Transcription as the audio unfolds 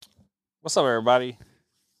What's up, everybody?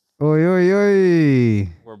 Oi, oi, oi.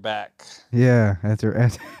 We're back. Yeah,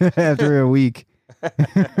 after a week. We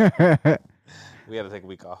had to take a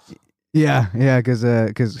week off. Yeah, because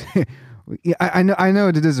I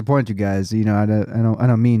know to disappoint you guys. I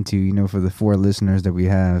don't mean to. For the 4 listeners that we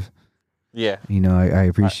have. Yeah. I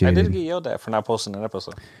appreciate I it. did get yelled at for not posting an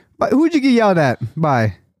episode. But who'd you get yelled at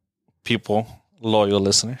by? People, loyal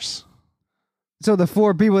listeners. So the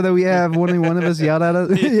 4 people that we have, only one of us yelled at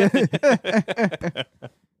us. Yeah.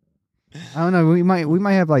 I don't know. We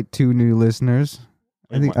might have like 2 new listeners.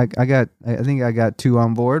 I think I got 2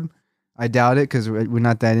 on board. I doubt it because we're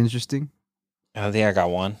not that interesting. I think I got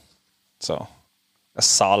 1. So a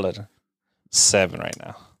solid 7 right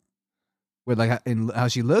now. With like in how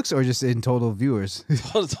she looks, or just in total viewers?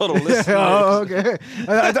 Total listeners. Oh, okay.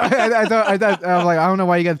 I thought I was like, I don't know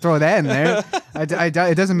why you got to throw that in there.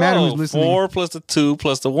 It doesn't matter who's listening. 4 plus the 2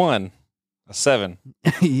 plus the 1, a 7.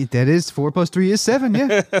 That is 4 plus 3 is 7.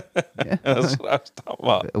 Yeah. Yeah. That's what I was talking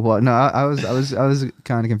about. Well, no, I was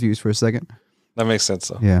kind of confused for a second. That makes sense,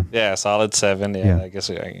 though. Yeah. Yeah, solid 7. Yeah. I guess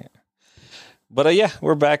But yeah,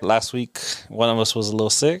 we're back. Last week, one of us was a little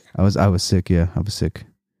sick. I was sick. Yeah, I was sick.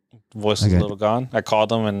 Voice was a little gone. I called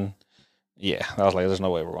them and I was like, "There's no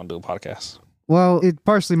way we're going to do a podcast." Well, it's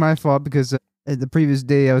partially my fault because the previous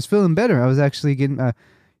day I was feeling better. I was actually getting, I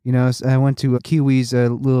went to Kiwi's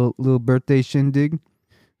little birthday shindig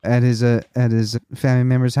at his family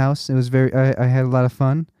member's house. It was I had a lot of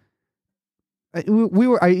fun. I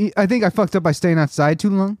think I fucked up by staying outside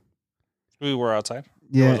too long. We were outside.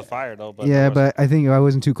 Yeah. There was a fire though. But but I think I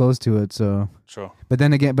wasn't too close to it. So. True. But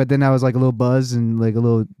then I was like a little buzzed and like a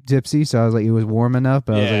little gypsy. So I was like, it was warm enough.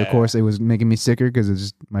 But I was like, of course, it was making me sicker because it's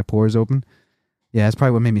just my pores open. Yeah, that's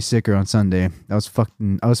probably what made me sicker on Sunday. I was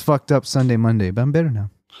fucked up Sunday, Monday, but I'm better now.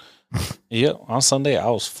 Yeah, on Sunday I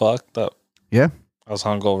was fucked up. Yeah. I was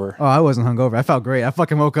hungover. Oh, I wasn't hungover. I felt great. I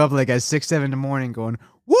fucking woke up like at 6, 7 in the morning going,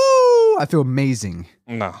 woo! I feel amazing.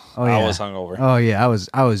 No, oh, yeah. I was hungover. Oh yeah, I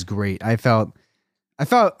was great. I felt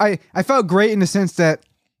great in the sense that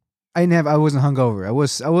I wasn't hungover. I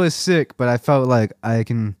was sick, but I felt like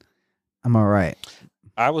I'm all right.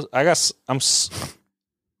 I was so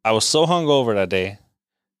hungover that day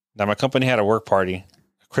that my company had a work party,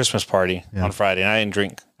 a Christmas party on Friday, and I didn't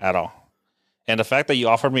drink at all. And the fact that you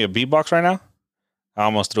offered me a beatbox right now, I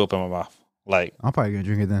almost threw up in my mouth. Like, I'm probably gonna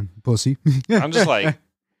drink it then, pussy. I'm just like,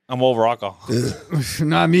 I'm over alcohol.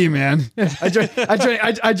 Not me, man. I drank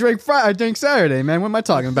Saturday, man. What am I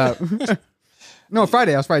talking about? No,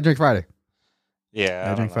 Friday. I was Friday. Drink Friday.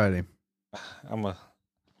 Yeah, I drank Friday. I'm gonna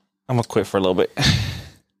quit for a little bit.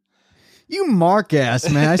 You mark ass,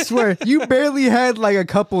 man. I swear, you barely had like a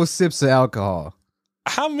couple of sips of alcohol.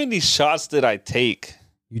 How many shots did I take?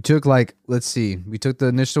 You took let's see. We took the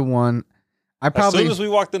initial one. As soon as we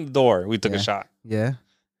walked in the door, we took a shot. Yeah.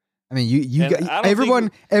 I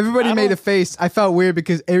mean, everybody made a face. I felt weird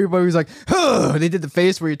because everybody was like, "Huh." They did the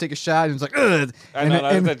face where you take a shot and it's like, "Ugh." I know,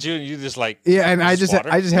 and that you just like, yeah. And I just had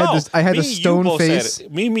the stone face.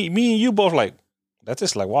 Me and you both like, that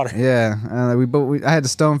tastes like water. Yeah. I had the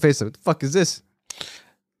stone face. Like, what the fuck is this?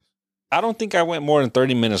 I don't think I went more than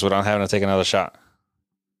 30 minutes without having to take another shot.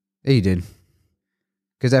 Yeah, you did.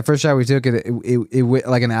 Because that first shot we took, it went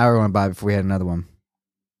like an hour went by before we had another one.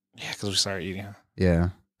 Yeah, because we started eating.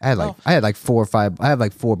 Yeah. I had like 4 or 5. I had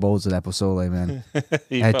like 4 bowls of that pozole, man.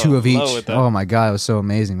 I had 2 of each. Oh my god, it was so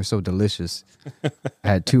amazing. It was so delicious. I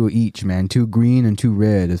had 2 of each, man. 2 green and 2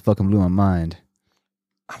 red. It fucking blew my mind.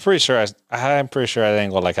 I'm pretty sure I didn't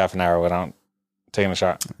go like half an hour without taking a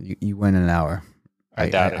shot. You went an hour. I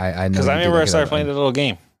doubt it. I know. Because I remember I started playing the little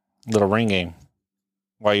ring game,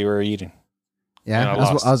 while you were eating. Yeah,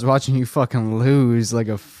 I was watching you fucking lose like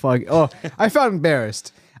a fuck. Oh, I felt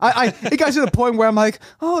embarrassed. It got to the point where I'm like,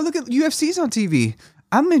 oh, look at UFC's on TV.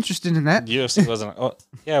 I'm interested in that. UFC wasn't. Oh,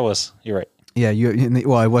 yeah, it was. You're right. Yeah,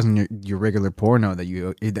 well, it wasn't your regular porno I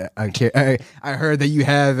heard that you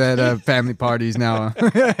have at family parties now.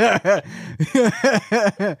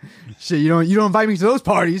 Shit, you don't invite me to those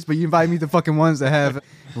parties, but you invite me to fucking ones that have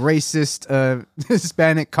racist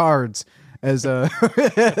Hispanic cards as a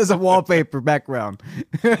as a wallpaper background.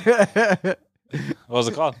 What was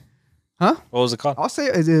it called? Huh? What was it called? I'll say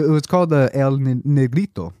it was called El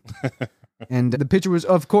Negrito, and the picture was,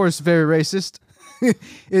 of course, very racist.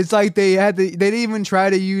 It's like they didn't even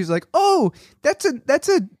try to use like, oh, that's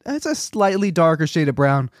a slightly darker shade of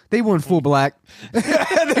brown. They went full black.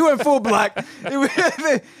 They went full black.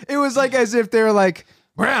 It was like as if they were like,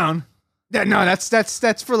 brown. No,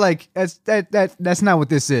 that's for like that's not what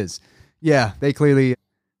this is. Yeah, they clearly.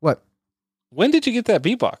 What? When did you get that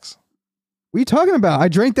beatbox? What are you talking about? I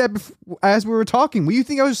drank that as we were talking. What do you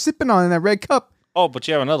think I was sipping on in that red cup? Oh, but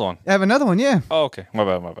you have another one. I have another one, yeah. Oh, okay. My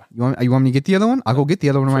bad, my bad. You want me to get the other one? I'll go get the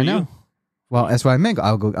other one For right you. now. Well, that's what I meant.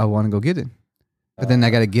 I want to go get it. But then I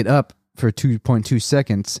got to get up for 2.2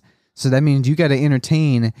 seconds. So that means you got to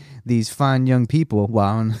entertain these fine young people. Well,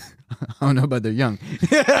 I don't know about they're young.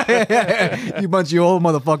 You bunch of old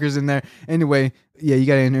motherfuckers in there. Anyway, yeah, you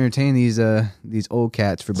got to entertain these old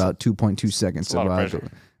cats for about 2.2 seconds. It's a lot of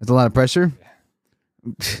pressure. It's a lot of pressure.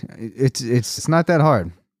 It's not that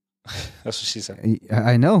hard. That's what she said.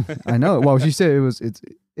 I know. Well, she said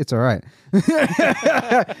it's all right.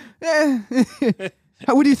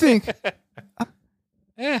 What do you think?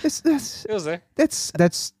 Yeah, it was there.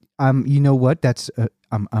 That's you know what? That's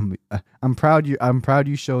I'm proud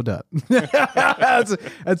you showed up.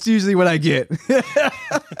 That's usually what I get.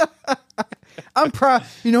 I'm proud.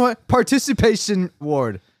 You know what? Participation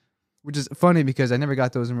award, which is funny because I never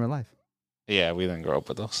got those in real life. Yeah, we didn't grow up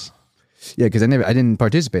with those. Yeah, because I didn't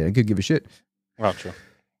participate. I could give a shit. Well, true.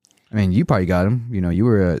 I mean, you probably got them. You know, you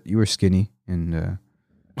were skinny and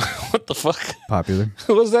what the fuck? popular.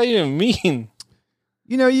 What does that even mean?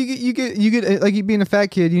 You know, you get like you being a fat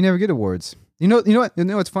kid, you never get awards. You know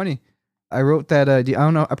what's funny? I wrote that. I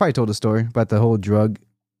don't know. I probably told a story about the whole drug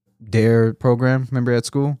dare program. Remember at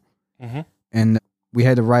school? Mm-hmm. And we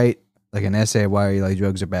had to write like an essay why like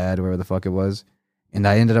drugs are bad, or whatever the fuck it was. And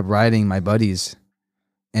I ended up writing my buddies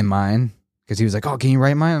and mine because he was like, "Oh, can you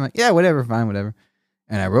write mine?" I'm like, "Yeah, whatever, fine, whatever."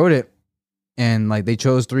 And I wrote it, and like they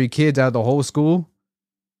chose 3 kids out of the whole school.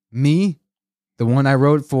 Me, the one I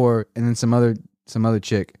wrote for, and then some other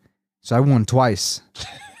chick. So I won twice.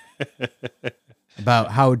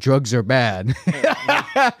 About how drugs are bad.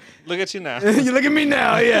 Look at you now. You look at me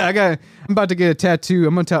now. Yeah, I'm about to get a tattoo.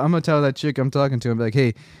 I'm gonna tell that chick I'm talking to. I'm like,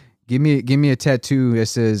 hey, give me a tattoo that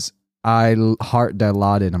says "I heart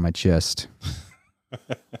dilated" on my chest.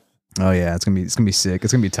 Oh yeah, it's gonna be sick.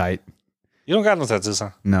 It's gonna be tight. You don't got no tattoos, huh?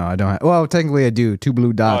 No, I don't. Well, technically I do. 2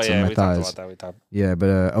 blue dots on my thighs. We talked. Yeah, but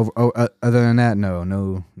other than that,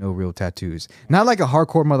 no real tattoos. Not like a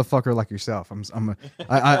hardcore motherfucker like yourself.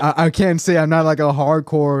 I can't say I'm not like a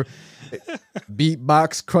hardcore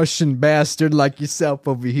beatbox crushing bastard like yourself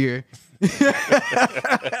over here.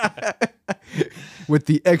 With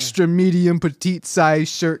the extra medium petite size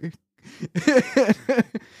shirt.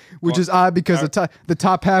 Which is odd because the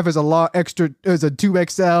top half is a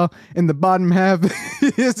 2XL and the bottom half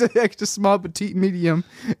is an extra small petite medium.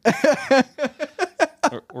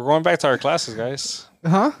 We're going back to our classics, guys.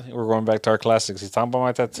 Huh? We're going back to our classics. He's talking about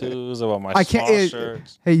my tattoos, about my small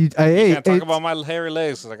shirts. Hey, you can't talk about my hairy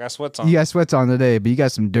legs because I got sweats on. You got sweats on today, but you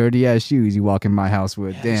got some dirty ass shoes you walk in my house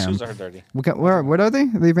with. Yeah, damn. These shoes are dirty. What are they?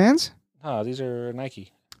 Are they Vans? No, these are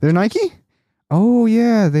Nike. They're Nike? Oh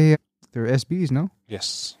yeah, they're SBs, no?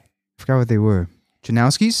 Yes. I forgot what they were.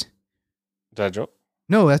 Chanowskis? Did I joke?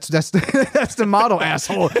 No, that's that's the model,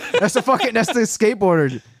 asshole. That's the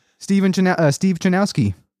skateboarder. Steve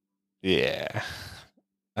Chanowski. Yeah.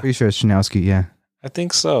 Pretty sure it's Chanowski, yeah. I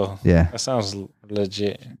think so. Yeah. That sounds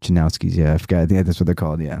legit. Chanowskis, yeah. I forgot. I think that's what they're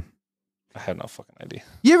called, yeah. I have no fucking idea.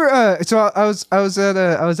 You ever so I was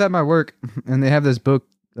at my work and they have this book,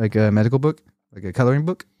 like a medical book, like a coloring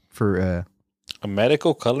book for a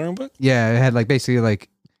medical coloring book? Yeah, it had like basically like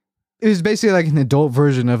it was basically like an adult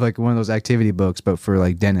version of like one of those activity books, but for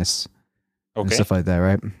like dentists and stuff like that,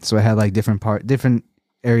 right? So it had like different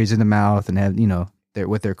areas in the mouth and had, you know,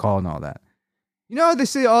 what they're called and all that. You know how they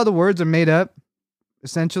say all the words are made up,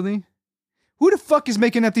 essentially? Who the fuck is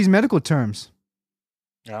making up these medical terms?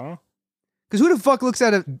 I don't know. Because who the fuck looks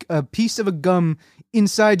at a piece of a gum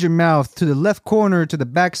inside your mouth to the left corner to the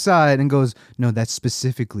back side and goes, no, that's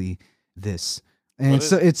specifically this. And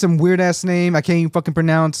it's some weird ass name I can't even fucking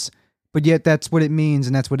pronounce, but yet that's what it means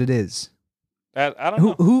and that's what it is. I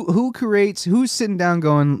don't know. Who's sitting down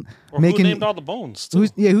going, who named all the bones? Too?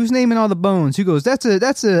 Who's naming all the bones? Who goes, that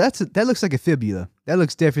looks like a fibula. That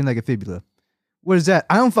looks definitely like a fibula. What is that?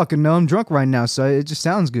 I don't fucking know. I'm drunk right now, so it just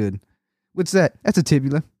sounds good. What's that? That's a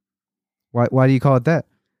tibula. Why do you call it that?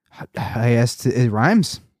 I asked. It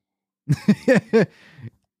rhymes.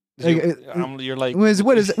 You're like, what is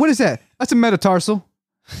that? That's a metatarsal.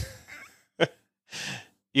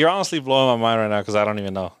 You're honestly blowing my mind right now because I don't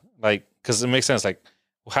even know. Like, because it makes sense. Like,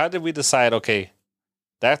 how did we decide? Okay,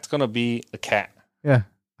 that's gonna be a cat. Yeah.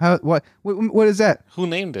 What is that? Who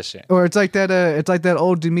named this shit? Or it's like that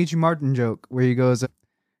old Dimitri Martin joke where he goes,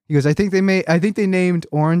 I think they named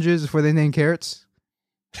oranges before they named carrots.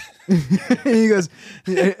 he goes,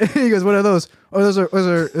 what are those? Oh, those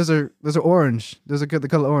are orange. Those are the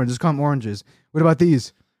color orange. Just call them oranges. What about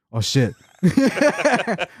these? Oh shit.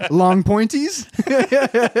 Long pointies.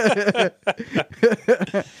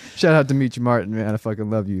 Shout out to Dimitri Martin, man. I fucking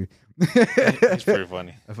love you. It's pretty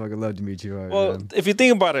funny. I fucking love Dimitri Martin. Well, man. if you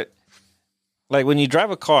think about it, like when you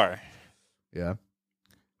drive a car, Yeah.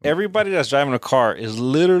 everybody that's driving a car is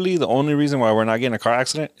literally the only reason why we're not getting a car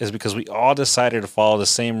accident is because we all decided to follow the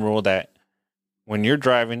same rule that when you're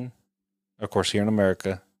driving, of course, here in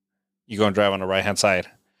America, you're going to drive on the right-hand side.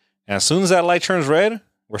 And as soon as that light turns red,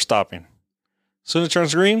 we're stopping. As soon as it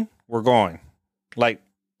turns green, we're going. Like,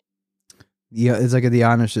 Yeah, it's like the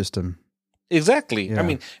honor system. exactly. Yeah. I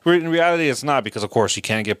mean, in reality, it's not because, of course, you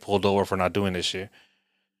can't get pulled over for not doing this shit.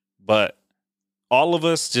 But all of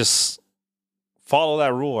us just follow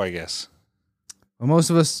that rule, I guess. Well, most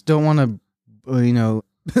of us don't want to,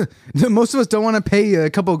 most of us don't want to pay a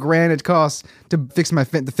couple grand it costs to fix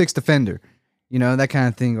the fender, that kind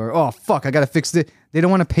of thing. Or, oh, fuck, I got to fix it. They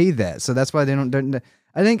don't want to pay that. So that's why they don't.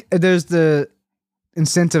 I think there's the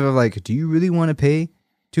incentive of like, do you really want to pay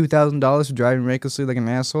 $2,000 for driving recklessly like an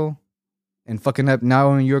asshole and fucking up not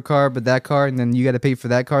only your car, but that car, and then you got to pay for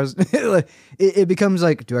that car's? it becomes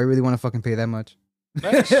like, do I really want to fucking pay that much?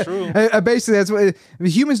 That's true. Basically, that's what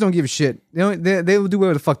humans don't give a shit. They will do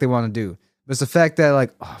whatever the fuck they want to do. But it's the fact that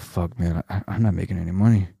like, oh fuck, man, I'm not making any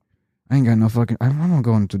money. I ain't got no fucking. I'm not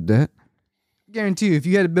going into debt. I guarantee you, if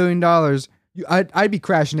you had $1 billion, I'd be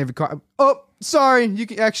crashing every car. Oh, sorry. You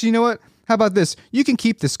can actually, you know what? How about this? You can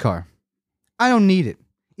keep this car. I don't need it.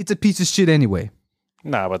 It's a piece of shit anyway.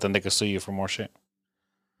 Nah, but then they could sue you for more shit.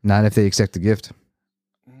 Not if they accept the gift.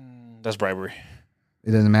 That's bribery.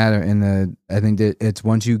 It doesn't matter. And I think that it's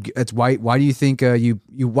once you. It's why. Why do you think why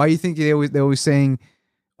do you think they're always saying,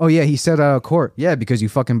 oh yeah, he settled out of court? Yeah, because you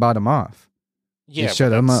fucking bought him off. Yeah, you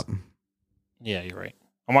shut him up. Yeah, you're right.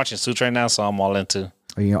 I'm watching Suits right now, so I'm all into.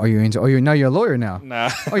 Are you into? Oh, you're a lawyer now. Nah.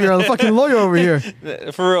 Oh, you're a fucking lawyer over here.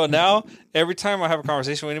 For real. Now, every time I have a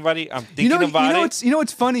conversation with anybody, I'm thinking about it.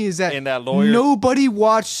 What's funny is that, and that lawyer. Nobody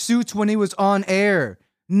watched Suits when he was on air.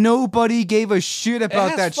 Nobody gave a shit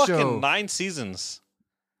about that show. Fucking 9 seasons.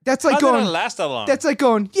 That's like How going. did it last that long? That's like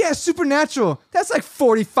going. Yeah, Supernatural. That's like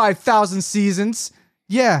 45,000 seasons.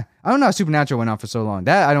 Yeah, I don't know how Supernatural went on for so long.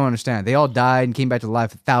 That I don't understand. They all died and came back to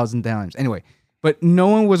life 1,000 times. Anyway, but no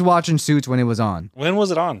one was watching Suits when it was on. When was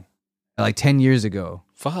it on? Like 10 years ago.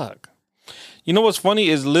 Fuck. You know what's funny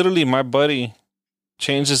is literally my buddy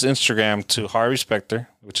changed his Instagram to Harvey Specter,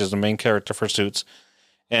 which is the main character for Suits.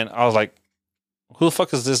 And I was like, who the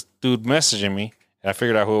fuck is this dude messaging me? And I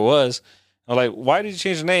figured out who it was. I was like, why did you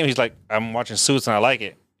change the name? He's like, I'm watching Suits and I like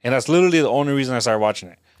it. And that's literally the only reason I started watching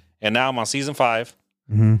it. And now I'm on season 5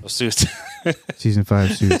 of Suits. Season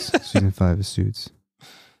 5 Suits. Season 5 of Suits.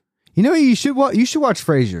 You know, you should watch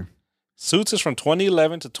Frasier. Suits is from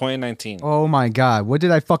 2011 to 2019. Oh my God. What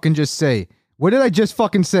did I fucking just say? What did I just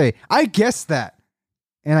fucking say? I guessed that.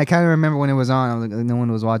 And I kind of remember when it was on. I was like, no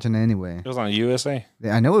one was watching it anyway. It was on USA.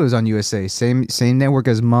 I know it was on USA. Same network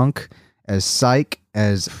as Monk, as Psych,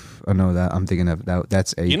 as... Oh no, that I'm thinking of that.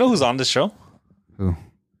 That's a... You know who's on this show? Who?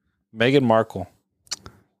 Meghan Markle.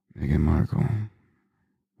 Meghan Markle.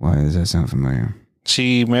 Why does that sound familiar?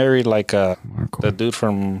 She married like Markle. the dude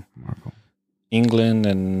from Markle. England,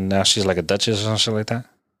 and now she's like a duchess or something like that.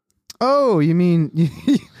 Oh, you mean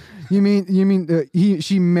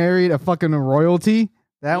she married a fucking royalty?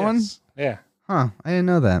 That Yes. one? Yeah. Huh? I didn't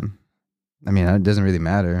know that. I mean, it doesn't really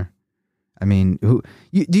matter. I mean, do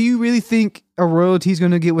you really think a royalty is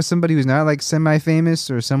going to get with somebody who's not like semi-famous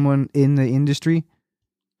or someone in the industry?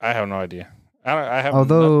 I have no idea. I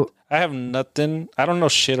have nothing. I don't know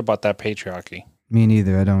shit about that patriarchy. Me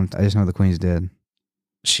neither. I don't. I just know the queen's dead.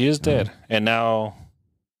 She is dead, and now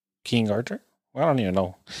King Arthur. Well, I don't even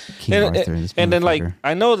know. King Arthur. And then, like,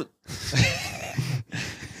 I know that,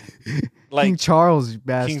 like King Charles, you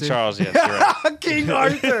bastard. King Charles. Yes, you're right. King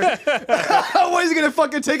Arthur. What is he gonna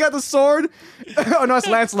fucking take out the sword? Oh no, it's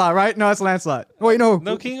Lancelot, right? No, it's Lancelot. Wait, no,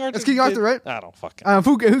 No, King Arthur. It's King Arthur, right? I don't fucking.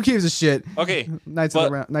 Who gives a shit? Okay, Knights of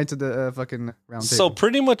the fucking round table. so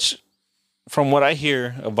pretty much, from what I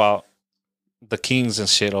hear about the kings and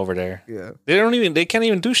shit over there, yeah, they can't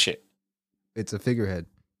even do shit. it's a figurehead.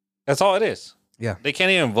 That's all it is. Yeah, They can't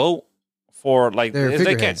even vote for like They're they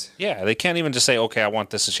figureheads. can't. Yeah, they can't even just say, okay, I want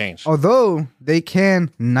this to change. although they can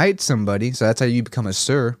knight somebody, so that's how you become a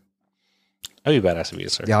sir. That'd be badass to be a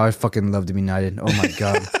sir. Yeah, I'd fucking love to be knighted. Oh my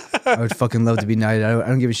God. I would fucking love to be knighted. I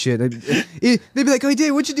don't give a shit. They'd be like, "Oh,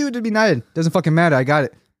 Dave, what'd you do to be knighted?" Doesn't fucking matter. I got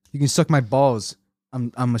it. You can suck my balls.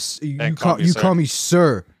 You call me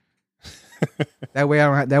sir. That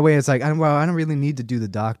way it's like, I don't really need to do the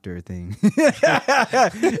doctor thing.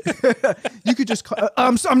 You could just call,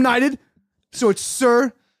 I'm knighted, so it's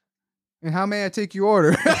sir. And how may I take your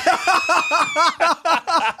order?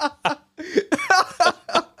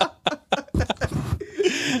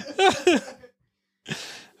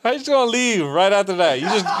 How you just gonna leave right after that? You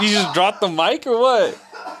just dropped the mic or what?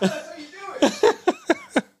 That's how you do it.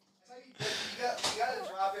 That's how you gotta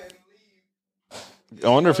drop it and leave. I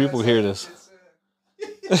wonder if people hear this.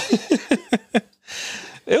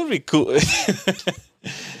 It would be cool.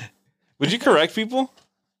 Would you correct people?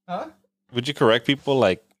 Huh? Would you correct people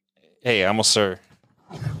like, hey, I'm a sir?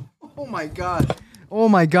 Oh my god. Oh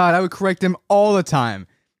my god. I would correct him all the time.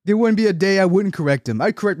 There wouldn't be a day I wouldn't correct him.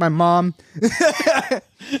 I'd correct my mom.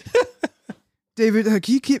 David,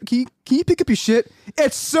 can you pick up your shit?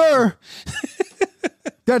 It's sir.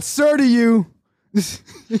 That's sir to you.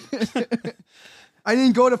 I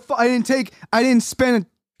didn't spend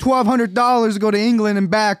 $1,200 to go to England and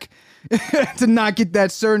back to not get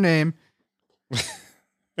that surname.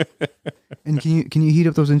 And can you heat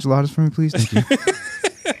up those enchiladas for me, please? Thank you.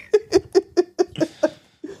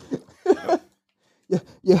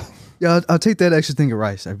 Yeah. I'll take that extra thing of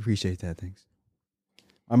rice. I appreciate that. Thanks.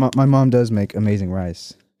 My mom does make amazing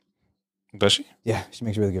rice. Does she? Yeah, she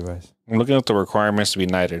makes really good rice. I'm looking at the requirements to be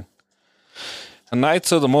knighted. A knight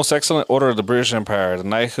of the most excellent order of the British Empire. The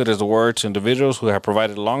knighthood is awarded to individuals who have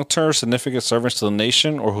provided long-term significant service to the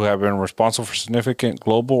nation or who have been responsible for significant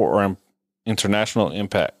global or international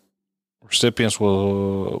impact. Recipients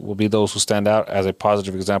will be those who stand out as a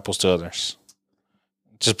positive examples to others.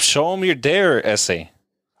 Just show them your dare essay.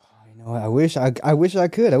 I know. I wish I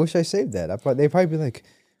could. I wish I saved that. They'd probably be like,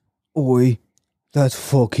 "Oi, that's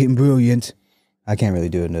fucking brilliant." I can't really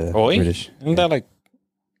do it in Oi? British. Isn't that like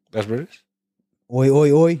that's British? Oi,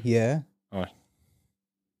 oi, oi. Yeah. Oi.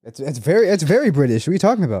 That's very British. What are you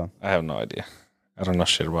talking about? I have no idea. I don't know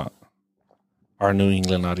shit about our New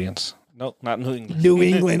England audience. No, not New England. New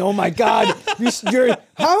England. Oh my God. You're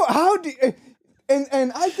how do.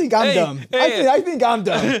 And I think I'm dumb. I think I'm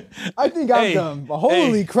dumb. I think I'm dumb. But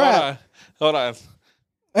holy crap! Hold on.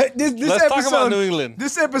 This Let's talk about New England.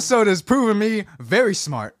 This episode has proven me very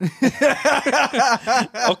smart.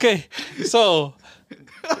 Okay, so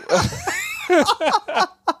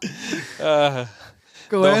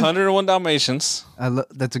Go the ahead. 101 Dalmatians.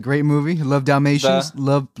 That's a great movie. I love Dalmatians.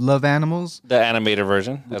 Love animals. The animated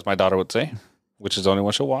version, as my daughter would say, which is the only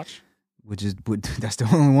one she'll watch. That's the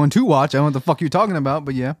only one to watch. I don't know what the fuck you're talking about,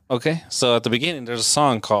 but yeah. Okay, so at the beginning, there's a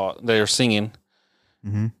song called they're singing.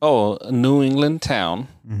 Oh, New England town,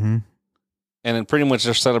 and then pretty much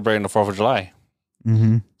they're celebrating the 4th of July.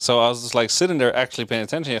 So I was just like sitting there actually paying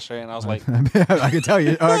attention yesterday, and I was like, I could tell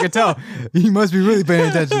you. I could tell you must be really paying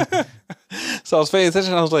attention. So I was paying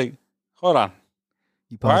attention. And I was like, hold on,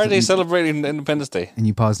 why are they celebrating Independence Day? And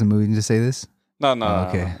you paused the movie to say this? No,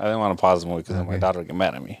 okay. I didn't want to pause the movie because my daughter would get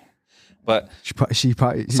mad at me. But she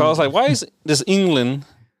probably. So I was like, why is this England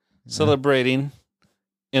celebrating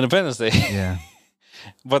Independence Day? Yeah.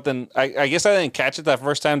 But then I guess I didn't catch it that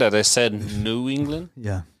first time that I said New England.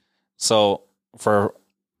 Yeah. So for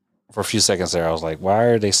a few seconds there, I was like, why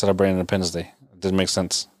are they celebrating Independence Day? It didn't make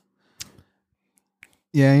sense.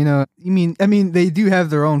 Yeah, I mean, they do have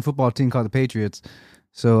their own football team called the Patriots.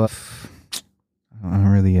 So I don't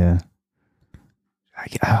really. I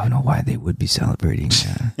don't know why they would be celebrating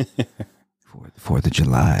for the 4th of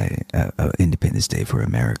July, Independence Day for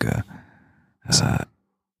America.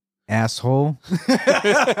 Asshole.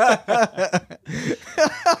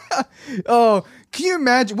 Oh, can you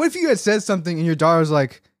imagine? What if you had said something and your daughter was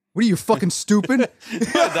like, "What are you, fucking stupid?"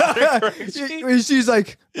 She's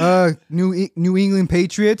like, New England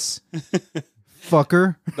Patriots,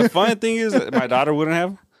 fucker. The funny thing is that my daughter wouldn't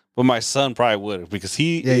have, but my son probably would because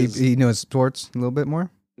he knows sports a little bit more.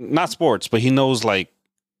 Not sports, but he knows like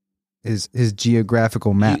his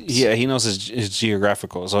geographical maps. He knows his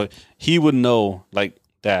geographical, so he would know like,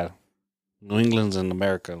 Dad, New England's in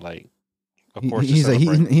America, like. Of course, he's like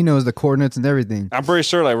he knows the coordinates and everything. I'm pretty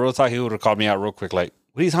sure, like real talk, he would have called me out real quick. Like,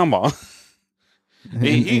 what are you talking about?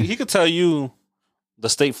 he could tell you the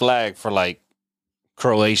state flag for like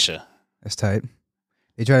Croatia. That's tight.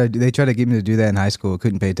 They try to get me to do that in high school.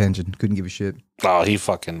 Couldn't pay attention. Couldn't give a shit. Oh, he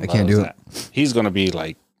fucking. I can't do that. He's gonna be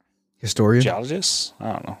like historian, geologist.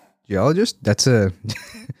 I don't know. Geologist? That's a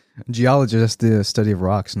geologist. That's the study of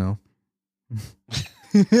rocks. No.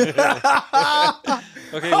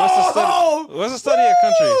 Okay, what's the study of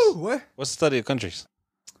countries? What? What's the study of countries?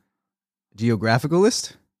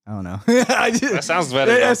 Geographicalist? I don't know. That sounds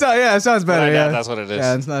better. It sounds better. Yeah, that's what it is.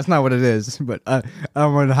 Yeah, that's not what it is. But I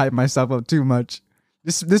don't want to hype myself up too much.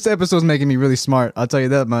 This episode's making me really smart. I'll tell you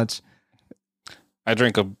that much. I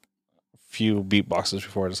drank a few beatboxes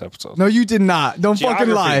before this episode. No, you did not. Don't fucking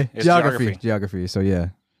lie. It's Geography. So yeah.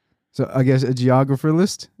 So I guess a geographer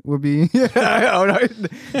list would be. Oh, no,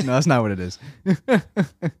 that's not what it is.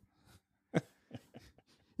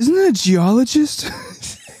 Isn't that a geologist?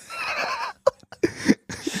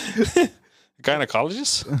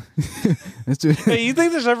 Gynecologist? Let's do it. Hey, you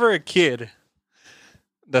think there's ever a kid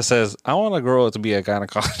that says, I want to grow up to be a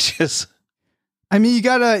gynecologist? I mean, you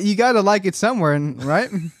gotta like it somewhere, right?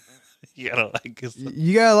 You gotta like it.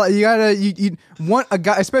 You want a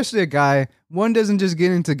guy, especially a guy. One doesn't just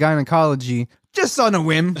get into gynecology just on a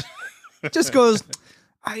whim. Just goes,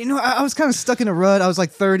 I was kind of stuck in a rut. I was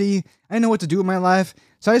like 30. I didn't know what to do with my life,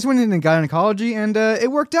 so I just went into gynecology, and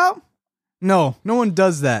it worked out. No one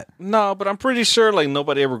does that. No, but I'm pretty sure like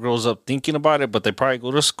nobody ever grows up thinking about it, but they probably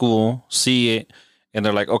go to school, see it, and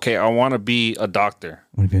they're like, okay, I want to be a doctor. I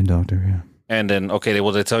want to be a doctor, yeah. And then, okay,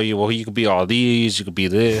 they tell you, well, you could be all these, you could be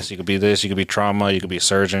this, you could be this, you could be trauma, you could be a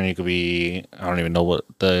surgeon, you could be, I don't even know what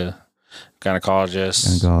the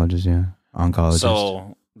gynecologist. Gynecologist, yeah. Oncologist.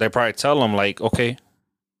 So they probably tell them like, okay,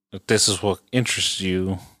 if this is what interests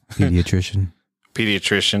you. Pediatrician.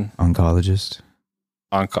 Oncologist.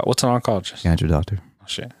 What's an oncologist? Cancer doctor. Oh,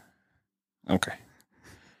 shit. Okay.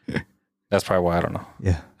 That's probably why I don't know.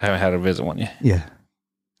 Yeah. I haven't had to visit one yet. Yeah.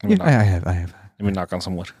 I have. Let me knock on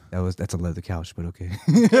some wood. That's a leather couch, but okay.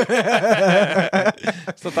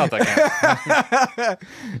 Still thought that counted.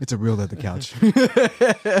 It's a real leather couch. So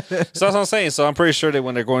that's what I'm saying. So I'm pretty sure that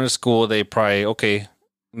when they're going to school, they probably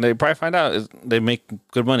find out they make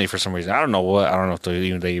good money for some reason. I don't know what. I don't know if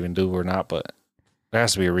they even do or not, but there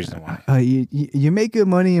has to be a reason why. You make good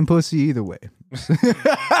money in pussy either way.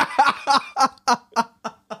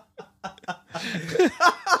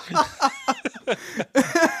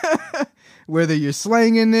 Whether you're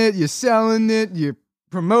slanging it, you're selling it, you're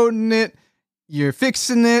promoting it, you're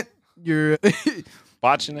fixing it, you're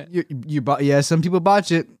botching it. Yeah, some people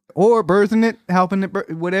botch it or birthing it, helping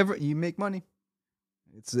it, whatever. You make money.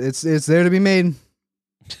 It's there to be made.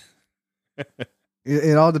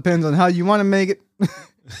 It all depends on how you want to make it.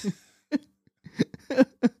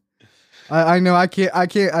 I know I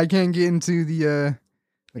can't get into the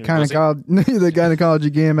gynecology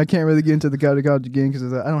game. I can't really get into the gynecology game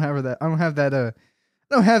because I don't have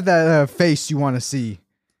that face you want to see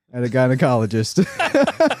at a gynecologist.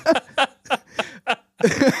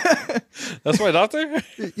 That's my doctor.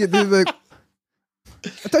 Yeah, I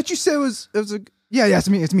thought you said it was a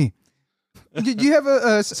it's me. Do you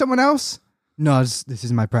have someone else? No, this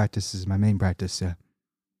is my practice. This is my main practice. Yeah.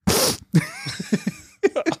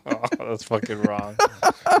 Oh, that's fucking wrong.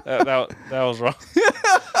 That was wrong.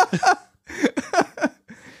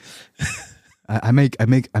 I make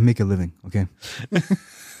a living. Okay.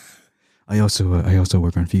 I also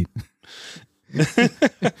work on feet.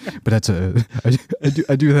 But that's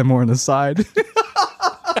I do that more on the side.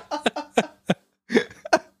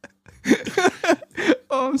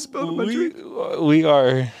 Oh, I'm spilling my drink. We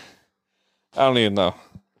are. I don't even know.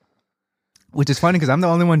 Which is funny because I'm the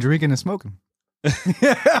only one drinking and smoking.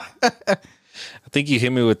 I think you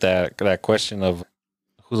hit me with that question of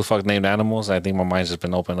who the fuck named animals. I think my mind's just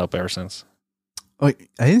been opened up ever since. Oh, I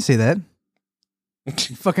didn't say that. You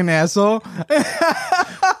fucking asshole.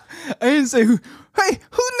 I didn't say who. Hey,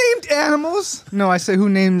 who named animals? No, I say who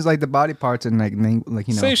names like the body parts and like name like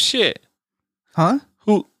Same shit. Huh?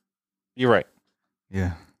 Who? You're right.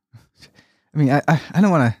 Yeah. I mean, I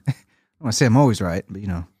don't want to say I'm always right, but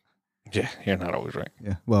Yeah, you're not always right.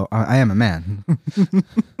 Yeah. Well, I am a man.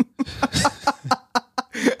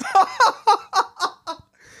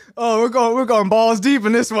 Oh, we're going balls deep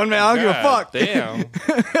in this one, man. I don't give a fuck. Damn.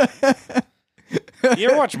 You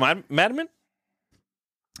ever watch Mad Men?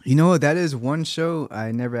 You know what? That is one show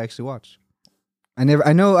I never actually watched. And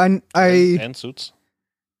Suits.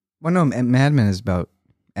 Well, no, Mad Men is about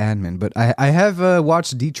admin, but I have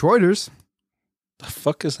watched Detroiters. The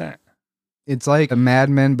fuck is that? It's like a Mad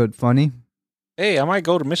Men, but funny. Hey, I might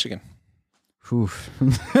go to Michigan. Oof.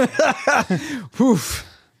 Oof.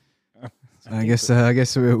 I guess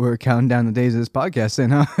we're counting down the days of this podcast then,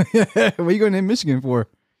 huh? What are you going to Michigan for?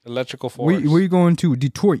 Electrical force. Where are you going to?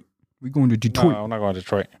 Detroit. We're going to Detroit. No, I'm not going to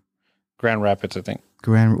Detroit. Grand Rapids, I think.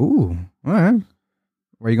 Ooh. All right.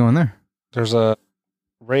 Where are you going there? There's a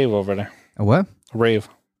rave over there. A what? A rave.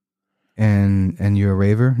 And you're a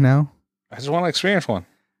raver now? I just want to experience one.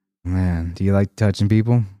 Man, do you like touching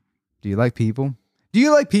people? Do you like people?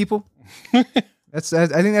 I think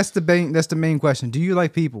that's the main question. Do you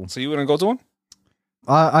like people? So you wouldn't go to one?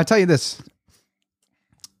 I'll tell you this.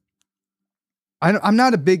 I'm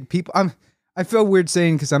not a big people. I feel weird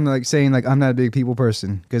saying because I'm like saying like I'm not a big people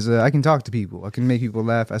person because I can talk to people. I can make people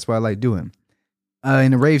laugh. That's what I like doing.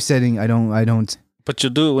 In a rave setting, I don't. But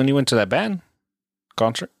you do it when you went to that band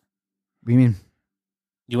concert. What do you mean?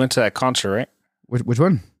 You went to that concert, right? Which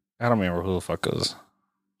one? I don't remember who the fuck it was.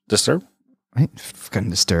 Disturbed? I ain't fucking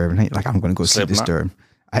Disturbed. I ain't like I'm gonna go see Slipknot? Disturbed.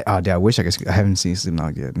 Dude, I wish I could. I haven't seen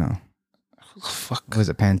Slipknot yet. No. Who the fuck? Was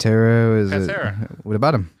it Pantera? Pantera. What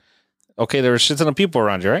about him? Okay, there were shit ton of people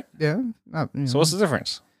around you, right? Yeah. So what's the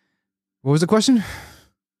difference? What was the question?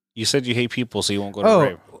 You said you hate people, so you won't go to a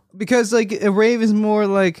rave. Because like a rave is more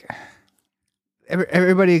like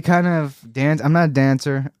everybody kind of dance. I'm not a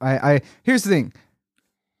dancer. I here's the thing.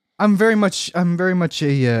 I'm very much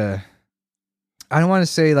a. I don't want to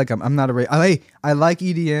say like I'm not a rave. I like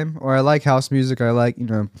EDM or I like house music. I like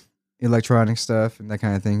electronic stuff and that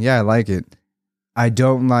kind of thing. Yeah, I like it. I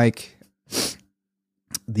don't like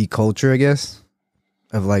the culture, I guess,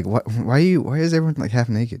 of like why is everyone like half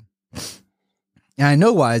naked? And I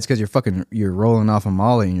know why. It's because you're rolling off a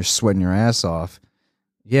Molly and you're sweating your ass off.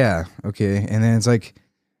 Yeah, okay. And then it's like,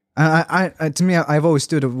 to me, I've always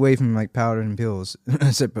stood away from like powder and pills,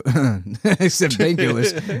 except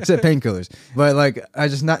painkillers. But like,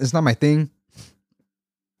 it's not my thing.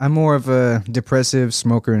 I'm more of a depressive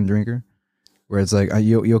smoker and drinker, where it's like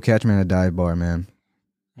you'll catch me at a dive bar, man.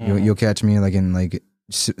 You'll catch me like in like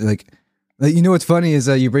you know what's funny is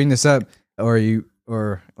you bring this up or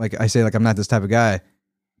like I say like I'm not this type of guy.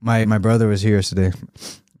 My brother was here today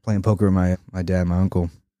playing poker with my dad, my uncle.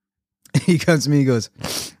 He comes to me, he goes,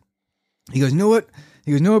 you know what?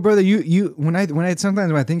 He goes, no, brother, you when I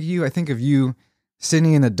sometimes when I think of you, I think of you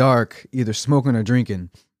sitting in the dark, either smoking or drinking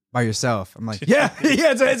by yourself. I'm like, yeah,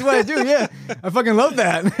 that's what I do. Yeah, I fucking love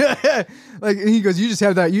that. Like, and he goes, you just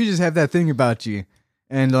have that thing about you,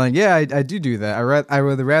 and like, yeah, I do that. I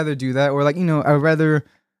would rather do that, or like I would rather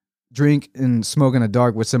drink and smoke in the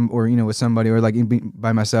dark with with somebody, or like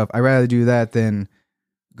by myself. I'd rather do that than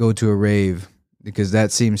go to a rave because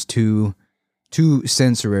that seems too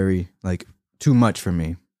sensory, like too much for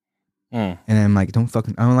me. And I'm like, I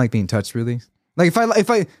don't like being touched really. Like if I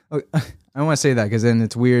don't want to say that because then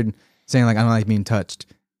it's weird saying like I don't like being touched.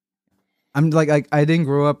 I'm like I didn't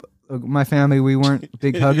grow up. My family, we weren't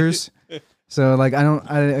big huggers, so like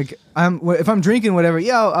if I'm drinking whatever,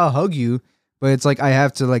 yeah, I'll hug you, but it's like I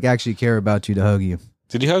have to like actually care about you to hug you.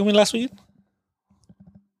 Did you hug me last week?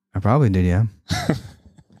 I probably did, yeah.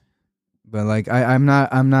 But like I'm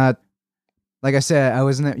not. Like I said, I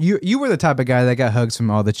wasn't. You were the type of guy that got hugs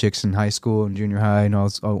from all the chicks in high school and junior high and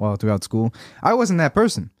all throughout school. I wasn't that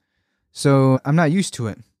person, so I'm not used to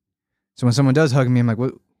it. So when someone does hug me, I'm like,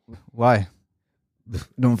 what? Why?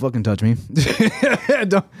 Don't fucking touch me.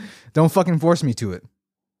 don't fucking force me to it.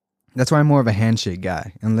 That's why I'm more of a handshake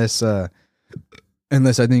guy. Unless I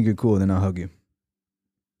think you're cool, then I'll hug you.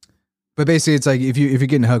 But basically, it's like if you're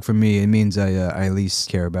getting a hug from me, it means I at least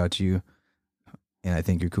care about you, and I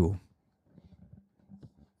think you're cool.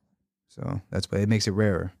 So that's why it makes it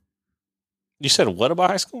rarer. You said what about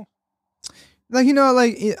high school? Like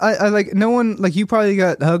like I like no one like you probably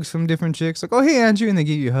got hugs from different chicks. Like, oh hey Andrew, and they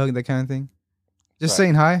give you a hug, that kind of thing. Just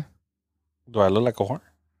saying hi. Do I look like a whore?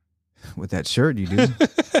 With that shirt, you do.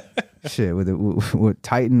 Shit, with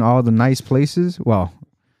tighten all the nice places. Well,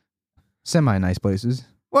 semi nice places.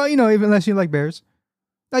 Well, even unless you like bears.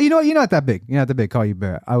 No, you're not that big. You're not that big. Call you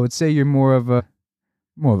bear. I would say you're more of a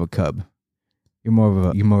cub. You're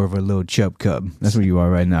more of a little chub cub. That's what you are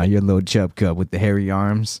right now. You're a little chub cub with the hairy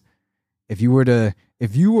arms. If you were to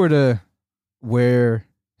wear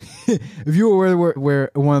wear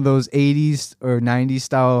one of those 80s or 90s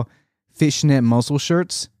style fishnet muscle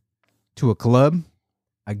shirts to a club,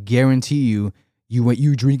 I guarantee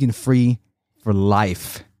you drinking free for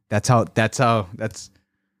life. That's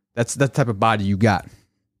the type of body you got.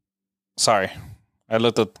 Sorry, I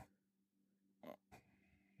looked at.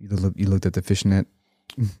 You looked at the fishnet.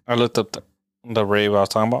 I looked up the rave I was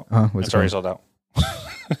talking about. What's it's already sold out.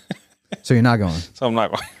 So you're not going. So I'm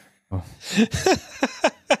not going. Oh.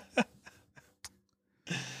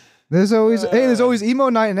 There's always emo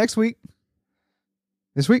night next week.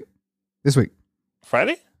 This week.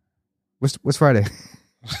 Friday? What's Friday?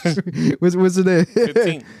 what's the day?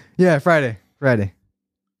 15. Yeah, Friday.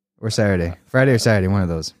 Or Saturday. Friday or Saturday, one of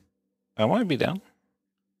those. I might be down.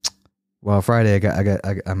 Well, Friday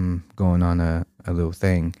I'm going on a little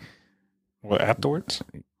thing. What, afterwards?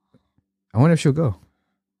 I wonder if she'll go.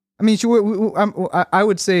 I mean, I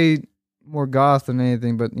would say more goth than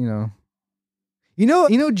anything, but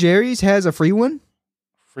Jerry's has a free one.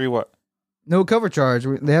 Free what? No cover charge.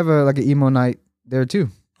 They have like an emo night there too.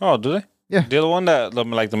 Oh, do they? Yeah. The other one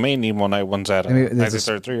the main emo night one's at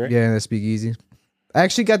 1933, right? Yeah, that's Speakeasy. I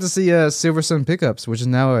actually got to see Silver Sun Pickups, which is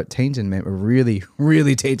now a really,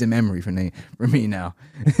 really tainted memory for me now.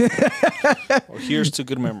 Well, here's to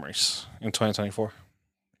good memories in 2024.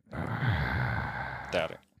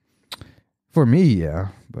 Doubt it. For me, yeah,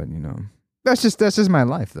 but that's just my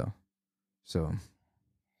life though. So,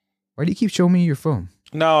 why do you keep showing me your phone?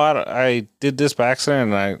 No, I did this by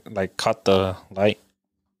accident and I like caught the light.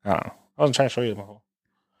 I don't know. I wasn't trying to show you my phone.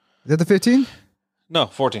 Is that the 15? No,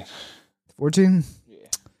 14. 14? Yeah.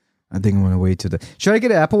 I think I'm gonna wait till the. Should I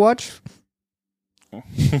get an Apple Watch?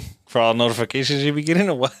 For all notifications you be getting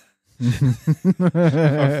or what?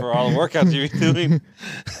 Or for all the workouts you be doing?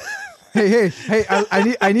 Hey!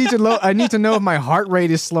 I need to know if my heart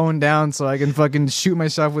rate is slowing down so I can fucking shoot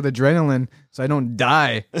myself with adrenaline so I don't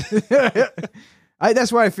die.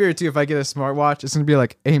 That's why I fear too. If I get a smartwatch, it's gonna be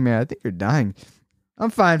like, hey man, I think you're dying. I'm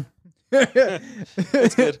fine.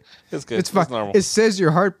 It's good. It's good. It's fine. It's normal. It says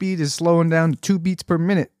your heartbeat is slowing down to 2 beats per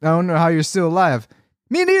minute. I don't know how you're still alive.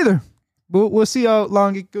 Me neither. But we'll see how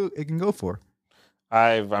long it can go for.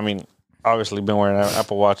 I mean, obviously been wearing an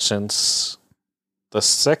Apple Watch since the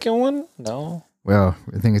second one. No, Well,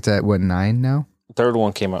 I think it's at what, 9 now? third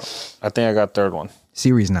one came out. I think I got third one.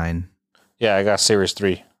 Series 9. Yeah, I got Series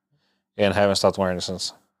 3 and haven't stopped wearing it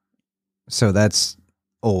since. So that's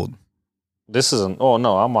old. This isn't. Oh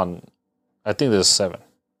no, I'm on. I think this is 7.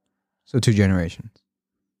 So 2 generations.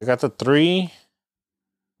 I got the 3.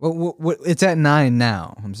 What? It's at 9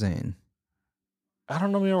 now. I'm saying. I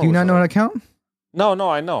don't know. Do you not know how to count? No,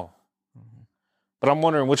 I know. But I'm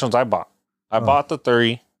wondering which ones I bought. I bought the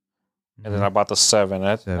 3, and then I bought the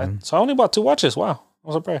 7. 7. So I only bought 2 watches. Wow,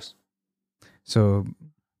 I'm surprised. So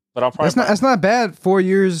But I'll probably. that's not bad. 4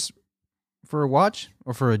 years for a watch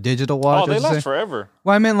or for a digital watch. Oh, they last forever.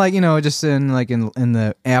 Well, I meant like just in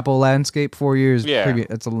the Apple landscape, 4 years. Yeah,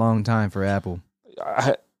 that's a long time for Apple.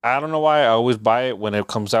 I don't know why I always buy it when it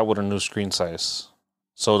comes out with a new screen size.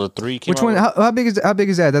 So the 3 came. Which one? How big is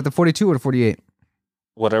that? That the 42 or the 48?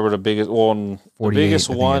 Whatever the biggest one. The biggest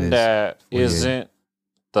one that 48. isn't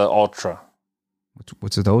the Ultra.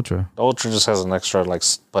 What's the Ultra? The Ultra just has an extra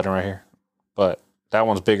button right here, but that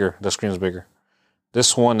one's bigger. The screen's bigger.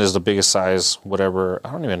 This one is the biggest size. Whatever.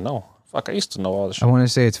 I don't even know. Fuck, I used to know all this shit. I want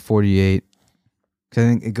to say it's 48. Cause I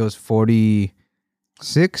think it goes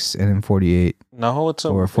 46 and then 48. No, it's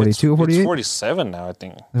or 42 or 48. It's 47 now. I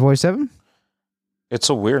think 47. it's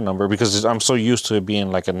a weird number because I'm so used to it being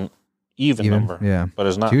like an even number. Yeah, but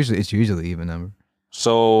it's not. It's usually even number.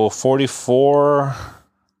 So 44.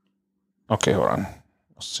 Okay, hold on.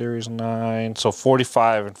 Series 9. So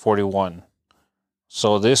 45 and 41.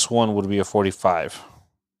 So this one would be a 45.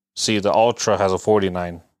 See, the Ultra has a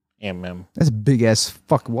 49 mm. That's a big ass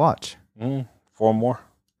fuck watch. 4 more.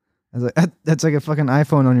 That's like a fucking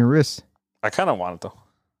iPhone on your wrist. I kind of want it though.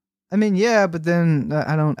 I mean, yeah, but then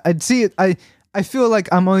I don't. I'd see it. I feel like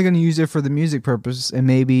I'm only going to use it for the music purpose and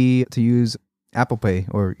maybe to use Apple Pay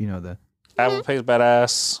or the Apple Pay's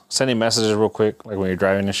badass. Sending messages real quick, like when you're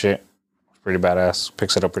driving and shit. It's pretty badass.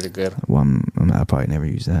 Picks it up pretty good. Well, I'll probably never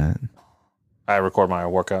use that. I record my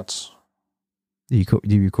workouts. Do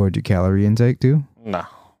you record your calorie intake too? No.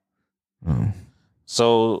 Oh.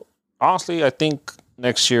 So honestly, I think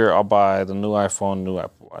next year I'll buy the new iPhone, new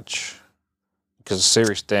Apple Watch, because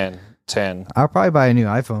Series 10. I'll probably buy a new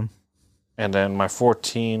iPhone. And then my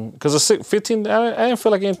 14, because the 15, I didn't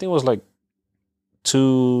feel like anything was like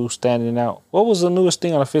too standing out. What was the newest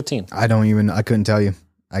thing on a 15? I couldn't tell you.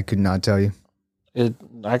 I could not tell you.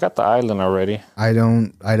 I got the island already. I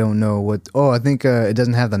don't know what. Oh, I think it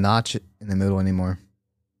doesn't have the notch in the middle anymore.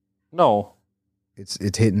 No, it's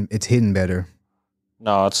hidden better.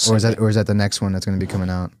 No, it's or is that the next one that's going to be coming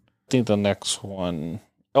out? I think the next one.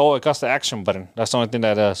 Oh, it got the action button. That's the only thing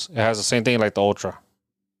that does. It has the same thing like the Ultra,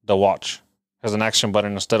 the watch has an action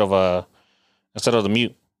button instead of the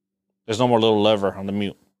mute. There's no more little lever on the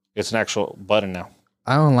mute. It's an actual button now.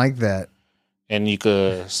 I don't like that. And you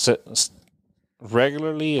could sit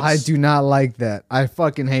regularly. I do not like that. I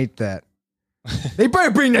fucking hate that. They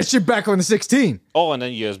better bring that shit back on the 16. Oh, and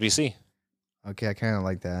then USB-C. Okay, I kind of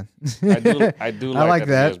like that. I do like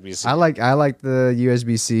that. USB-C. I like the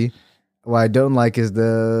USB-C. What I don't like is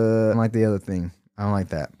I like the other thing. I don't like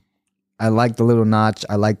that. I like the little notch.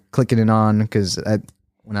 I like clicking it on because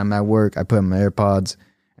when I'm at work, I put on my AirPods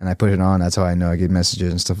and I put it on. That's how I know I get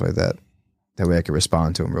messages and stuff like that. That way I can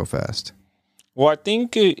respond to them real fast. Well, I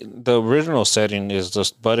think the original setting is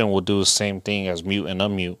this button will do the same thing as mute and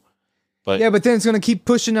unmute. But yeah, but then it's gonna keep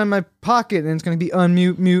pushing on my pocket, and it's gonna be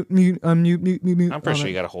unmute, mute, unmute, mute. I'm pretty sure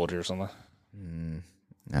you got to hold it or something.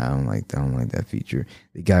 I don't like that feature.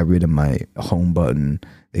 They got rid of my home button.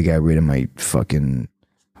 They got rid of my fucking.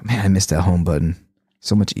 Man, I missed that home button.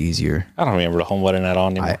 So much easier. I don't remember the home button at all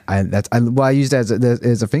anymore. I use that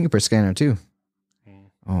as a fingerprint scanner too.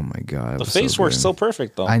 Oh my god, The face works so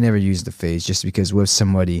perfect though. I never use the face just because what if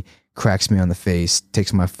somebody cracks me on the face,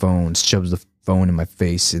 takes my phone, shoves the phone in my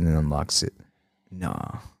face, and then unlocks it?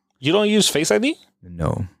 Nah. You don't use Face ID?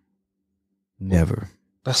 No. Never.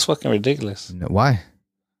 That's fucking ridiculous. No. Why?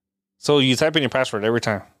 So you type in your password every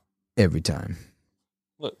time. Every time.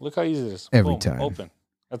 Look how easy it is. Every Boom, time. Open.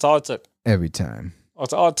 That's all it took. Every time.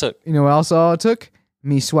 That's all it took. You know what else all it took?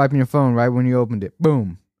 Me swiping your phone right when you opened it.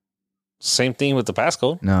 Boom. Same thing with the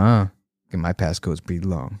passcode. Nah. My passcode's pretty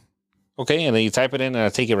long. Okay, and then you type it in and I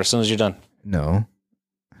take it as soon as you're done. No.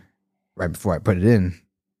 Right before I put it in,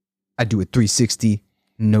 I do a 360,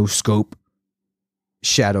 no scope,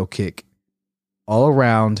 shadow kick, all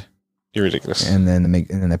around. You're ridiculous. And then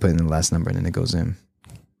I put in the last number and then it goes in.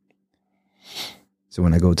 So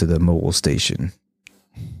when I go to the mobile station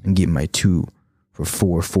and get my 2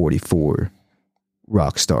 for $4.44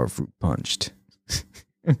 Rockstar Fruit Punched.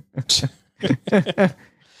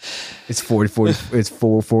 It's 40. It's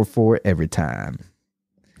 444 every time.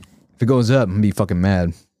 If it goes up, I'm gonna be fucking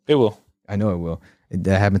mad. It will. I know it will.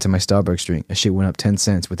 That happened to my Starbucks drink. That shit went up 10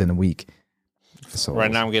 cents within a week. So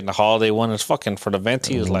right now I'm getting the holiday one. It's fucking for the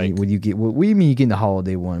venti. Is like what do you get? What do you mean you getting the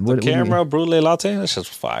holiday one? The caramel brulee latte. That's just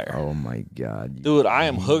fire. Oh my god, dude! I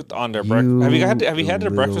am hooked on their breakfast. Have you had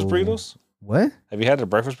their breakfast burritos? What? Have you had their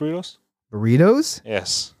breakfast burritos? Burritos?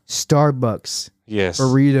 Yes. Starbucks. Yes.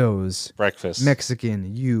 Burritos. Breakfast.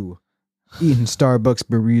 Mexican. You eating Starbucks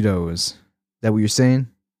burritos. That what you're saying?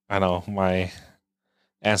 I know. My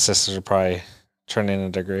ancestors are probably turning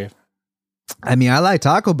in their grave. I mean, I like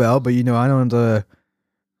Taco Bell, but you know, I don't.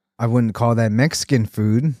 I wouldn't call that Mexican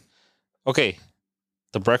food. Okay,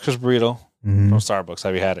 the breakfast burrito from Starbucks.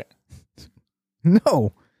 Have you had it?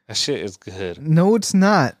 No. That shit is good. No, it's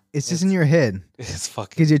not. It's just in your head. It's fucking.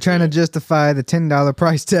 Because you're trying to justify the $10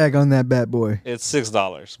 price tag on that bad boy. It's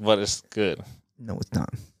 $6, but it's good. No, it's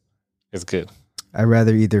not. It's good. I'd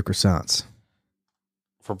rather eat their croissants.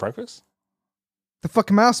 For breakfast? The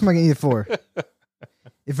fucking mouse am I gonna eat it for?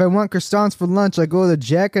 If I want croissants for lunch, I go to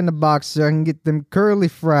Jack in the Box so I can get them curly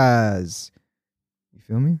fries. You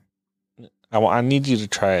feel me? I need you to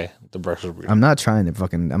try the breakfast burrito. I'm not trying to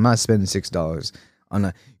I'm not spending $6 on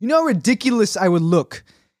a. You know how ridiculous I would look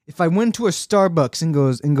if I went to a Starbucks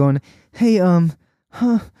and going, hey,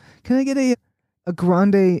 can I get a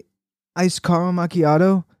grande iced caramel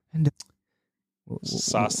macchiato and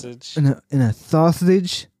sausage and a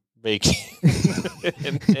sausage, bacon,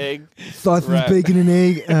 an egg, sausage, wrap. bacon, and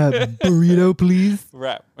egg, burrito, please.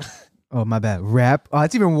 Wrap. Oh, my bad. Wrap? Oh,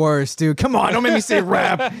 it's even worse, dude. Come on, don't make me say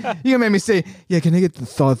wrap. You gonna make me say, yeah, can I get the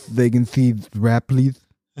sausage, bacon, cheese wrap, please?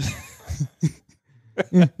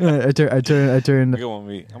 I turn. Get one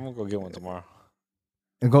meat. I'm gonna go get one tomorrow.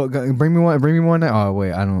 Go, bring me one. Oh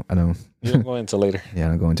wait, I don't. You don't go until later. Yeah, I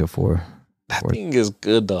don't go until 4. That thing is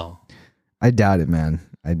good though. I doubt it, man.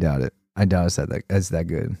 I doubt it. I doubt it's that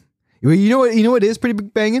good. You know what? You know what is pretty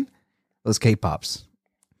big banging? Those K-pops.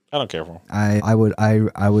 I don't care for them. I would.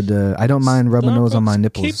 I don't mind rubbing those on my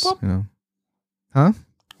nipples. K-pop? You know? Huh?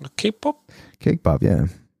 K-pop? Cake pop, yeah.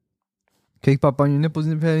 Cake pop on your nipples.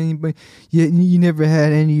 Never had anybody. You never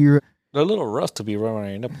had any of your. They're a little rough to be rubbing on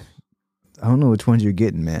your nipple. I don't know which ones you're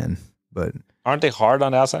getting, man. But aren't they hard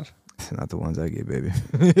on the outside? not the ones I get, baby.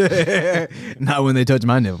 Not when they touch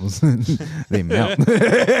my nipples. They melt.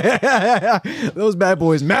 Those bad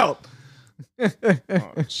boys melt.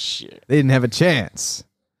 Oh shit! They didn't have a chance.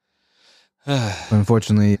 But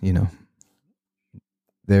unfortunately, you know,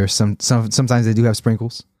 there's sometimes they do have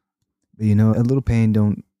sprinkles. But you know, a little pain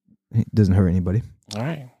doesn't hurt anybody. All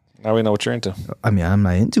right. Now we know what you're into. I mean, I'm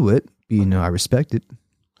not into it, but you know, I respect it.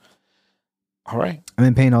 All right. I'm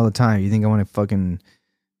in pain all the time. You think I want to fucking...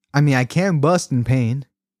 I mean, I can bust in pain,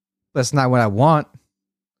 but it's not what I want.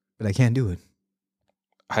 But I can't do it.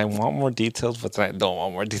 I want more details, but then I don't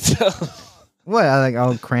want more details. What?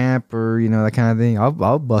 I'll cramp or, you know, that kind of thing.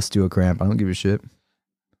 I'll bust you a cramp. I don't give a shit.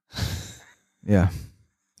 Yeah.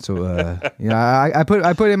 So, yeah, I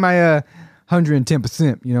put in my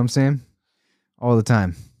 110%. You know what I'm saying? All the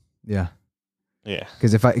time. Yeah. Yeah.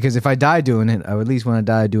 Because if I die doing it, I would at least want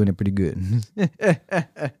to die doing it pretty good.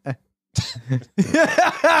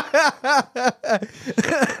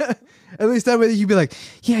 At least that way you'd be like,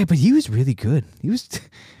 yeah, but he was really good.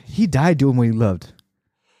 He died doing what he loved.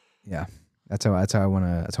 Yeah. That's how I want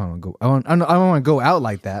to go. I don't want to go out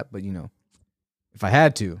like that, but you know, if I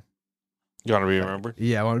had to. You want to be remembered?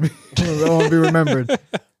 Yeah, I want to be remembered.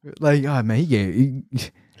 Like, oh man, he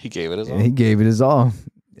gave it his all. He gave it his all.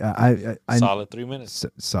 I solid 3 minutes.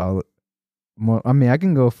 Solid. More. I mean, I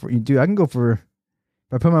can go for. If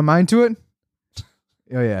I put my mind to it.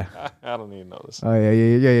 Oh yeah. I don't even know this. Oh yeah.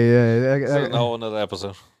 This is a whole another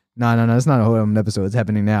episode. No. It's not a whole episode. It's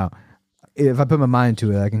happening now. If I put my mind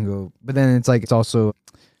to it, I can go. But then it's like it's also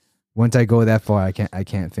once I go that far, I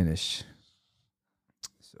can't finish.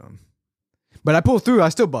 So, but I pull through. I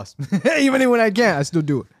still bust. Even when I can't, I still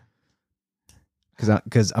do it.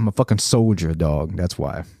 Because I'm a fucking soldier, dog. That's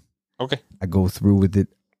why. Okay. I go through with it.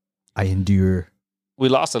 I endure. We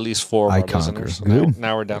lost at least 4 of our conquer. listeners. Good.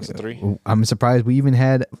 Now we're down to 3. I'm surprised we even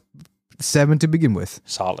had 7 to begin with.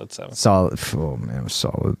 Solid 7. Solid. Oh man,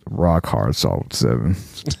 solid. Rock hard. Solid 7.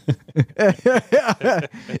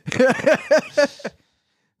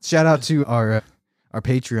 Shout out to our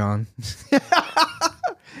Patreon.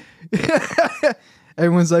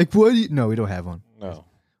 Everyone's like, "What? No, we don't have one. No.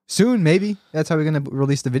 Soon, maybe. That's how we're gonna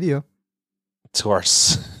release the video To our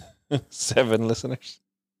 7 listeners.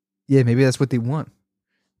 Yeah, maybe that's what they want.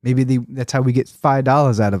 Maybe that's how we get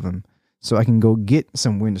 $5 out of them, so I can go get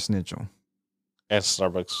some winter schnitzel. And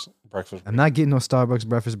Starbucks breakfast. I'm not getting no Starbucks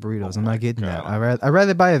breakfast burritos. I'm not getting God. that. I'd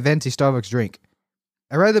rather buy a venti Starbucks drink.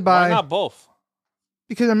 I'd rather buy. Why not both?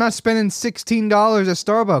 Because I'm not spending $16 at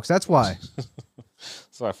Starbucks. That's why.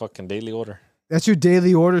 So I fucking daily order. That's your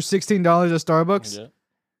daily order, $16 at Starbucks? Yeah.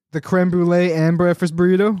 The creme brulee and breakfast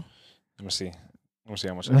burrito? Let me see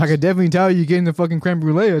how much. And I could definitely tell you getting the fucking creme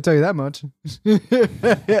brulee. I'll tell you that much.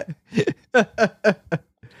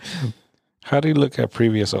 How do you look at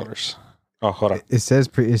previous orders? Oh, hold on. It says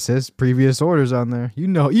previous orders on there. You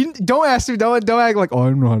know, you don't ask me. Don't act like, oh, I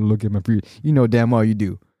don't know how to look at my previous. You know damn well you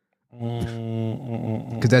do.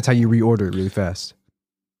 Because that's how you reorder it really fast.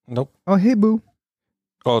 Nope. Oh, hey, boo.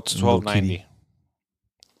 Oh, it's $12.90.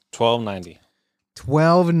 $12.90.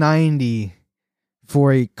 $12.90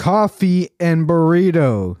 for a coffee and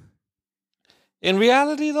burrito. In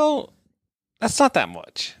reality, though, that's not that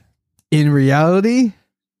much. In reality,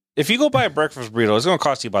 if you go buy a breakfast burrito, it's going to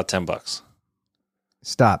cost you about $10.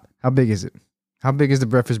 Stop. How big is it? How big is the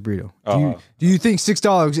breakfast burrito? Do you think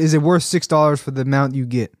 $6 is it worth $6 for the amount you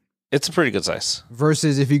get? It's a pretty good size.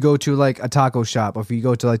 Versus if you go to like a taco shop, or if you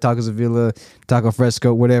go to like Tacos Avila, Taco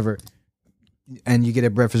Fresco, whatever, and you get a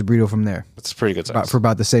breakfast burrito from there. It's a pretty good size. For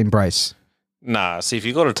about the same price. Nah, see, if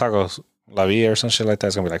you go to Taco La Villa or some shit like that,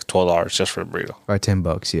 it's going to be like $12 just for a burrito. By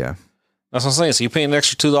 $10, yeah. That's what I'm saying. So you pay an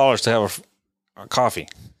extra $2 to have a coffee.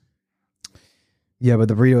 Yeah, but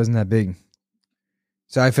the burrito isn't that big.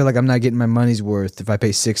 So I feel like I'm not getting my money's worth if I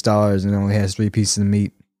pay $6 and it only has 3 pieces of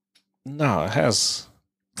meat. No, it has...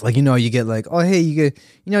 Like, you know, you get like, oh, hey, you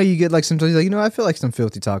get like sometimes like, I feel like some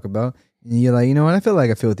filthy Taco Bell. And you're like, you know what? I feel like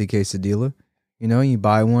a filthy quesadilla. You know, you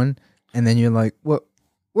buy one and then you're like, what?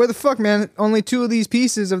 Where the fuck, man? Only 2 of these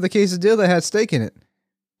pieces of the quesadilla had steak in it.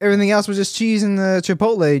 Everything else was just cheese and the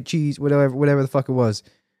chipotle cheese, whatever the fuck it was.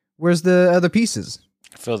 Where's the other pieces?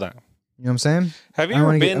 I feel that. You know what I'm saying? Have you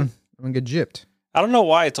ever been... I'm going to get gypped. I don't know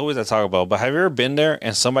why it's always at Taco Bell, but have you ever been there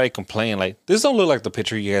and somebody complained like, this don't look like the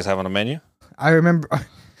picture you guys have on the menu? I remember...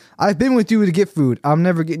 I've been with you to get food. I'm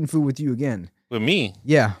never getting food with you again. With me?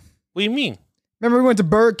 Yeah. What do you mean? Remember we went to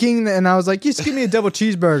Burger King and I was like, just give me a double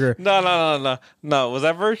cheeseburger. No. Was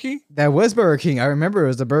that Burger King? That was Burger King. I remember it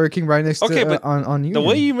was the Burger King right next to but on you. The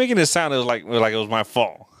way you making it sound is like it was my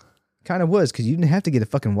fault. Kind of was, because you didn't have to get a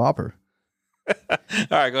fucking Whopper. All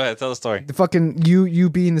right, go ahead. Tell the story. The fucking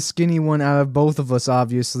you being the skinny one out of both of us,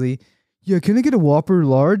 obviously. Yeah, can I get a Whopper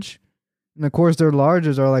large? And of course their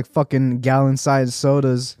larges are like fucking gallon-sized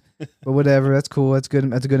sodas. But whatever, that's cool. That's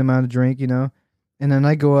good. That's a good amount of drink, you know. And then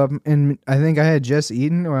I go up, and I think I had just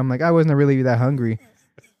eaten, or I'm like, I wasn't really that hungry.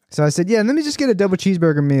 So I said, yeah, let me just get a double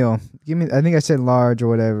cheeseburger meal. Give me. I think I said large or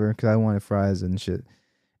whatever because I wanted fries and shit.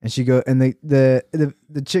 And she go, and the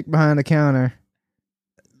chick behind the counter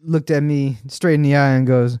looked at me straight in the eye and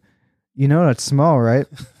goes, "You know that's small, right?"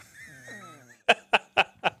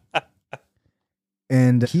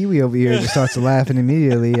 And Kiwi over here just starts laughing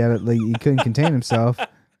immediately. Like he couldn't contain himself.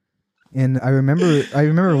 And I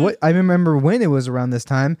remember when it was around this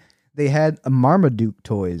time, they had a Marmaduke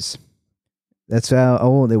toys. That's how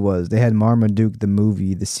old it was. They had Marmaduke the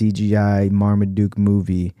movie, the CGI Marmaduke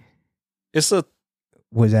movie. They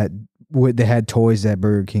had toys at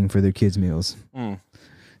Burger King for their kids' meals.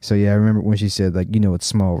 So yeah, I remember when she said like, it's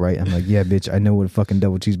small, right? I'm like, yeah, bitch, I know what a fucking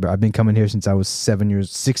double cheeseburger. I've been coming here since I was 5 years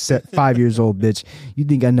old, bitch. You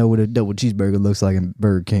think I know what a double cheeseburger looks like in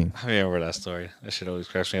Burger King? I remember that story. That shit always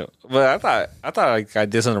cracks me up. But I thought like I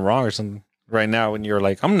did something wrong or something. Right now, when you're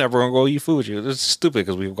like, I'm never gonna go eat food with you. It's stupid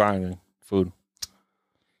because we've gotten food.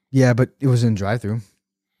 Yeah, but it was in drive-through.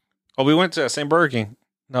 Oh, we went to the same Burger King.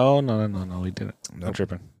 No, we didn't. Nope. I'm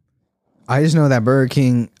tripping. I just know that Burger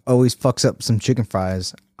King always fucks up some chicken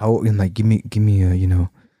fries. I'm like, give me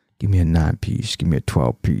give me a 9-piece, give me a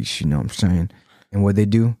 12-piece. You know what I'm saying? And what they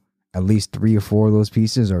do, at least 3 or 4 of those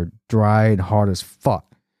pieces are dry and hard as fuck,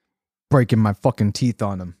 breaking my fucking teeth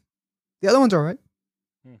on them. The other ones are all right.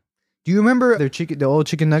 Do you remember the old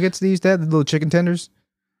chicken nuggets they used to have, the little chicken tenders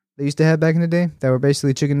they used to have back in the day that were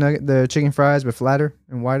basically the chicken fries but flatter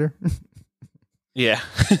and wider? Yeah.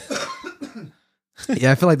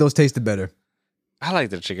 Yeah, I feel like those tasted better. I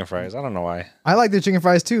like the chicken fries. I don't know why. I like the chicken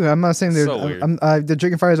fries too. I'm not saying they're So weird. the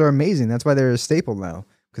chicken fries are amazing. That's why they're a staple now,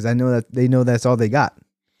 because I know that they know that's all they got.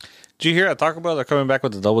 Did you hear at Taco Bell they're coming back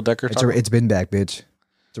with the double decker? It's been back, bitch.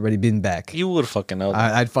 It's already been back. You would fucking know.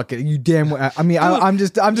 I'd fucking you damn. I mean, I'm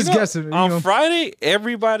just guessing. On Friday,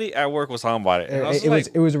 everybody at work was talking about it.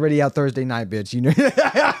 It was already out Thursday night, bitch. You know,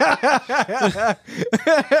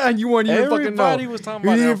 and you weren't even fucking know. Everybody was talking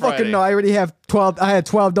about You it didn't on fucking Friday. know. I already have 12. I had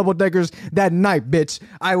 12 double deckers that night, bitch.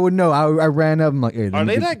 I would know. I ran up. I'm like, hey, Are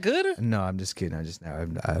they that good? No, I'm just kidding. I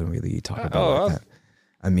don't really talk about oh, like that.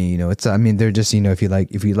 I mean, they're just, if you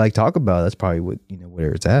like Taco Bell, that's probably what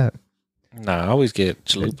where it's at. Nah, I always get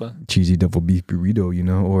chalupa. Cheesy double beef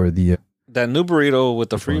burrito, or the That new burrito with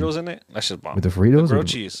the Fritos in it, that's just bomb. with the Fritos, grilled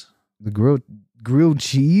cheese. the grilled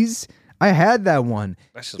cheese. I had that one.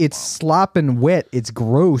 That's just It's bomb. slopping wet. It's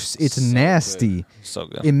gross. It's So nasty. Good. So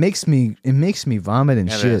good. It makes me vomit and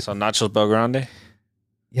And shit. so nachos Belgrande.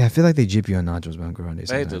 Yeah, I feel like they jip you on nachos Belgrande.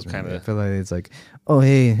 They do sometimes, man. kinda. I feel like it's like, oh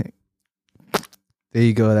hey, there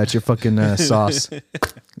you go. That's your fucking sauce.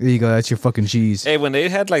 There you go. That's your fucking cheese. Hey, when they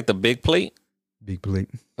had like the big plate, Big plate.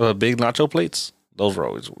 the big nacho plates, those were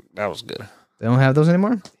always that was good. They don't have those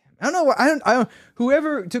anymore. I don't know. I don't.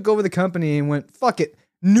 Whoever took over the company and went, fuck it,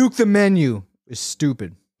 nuke the menu is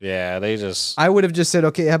stupid. Yeah, they just. I would have just said,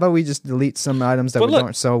 okay, how about we just delete some items that But we look-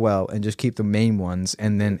 don't sell well and just keep the main ones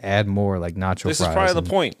and then add more like nacho This fries. is probably and- the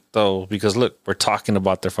point though, because look, we're talking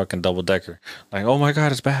about their fucking double decker. Like, oh my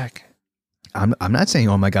god, it's back. I'm not saying,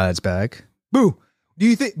 oh my god, it's back. Boo! Do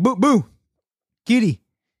you think boo? Kitty,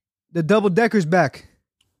 the double decker's back.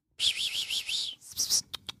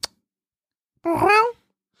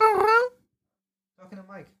 Talking to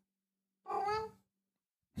Mike.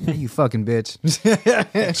 You fucking bitch.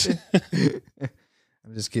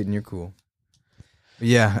 I'm just kidding. You're cool. But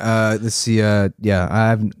yeah. Let's see. Yeah. I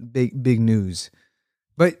have big news.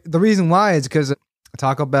 But the reason why is because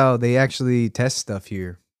Taco Bell, they actually test stuff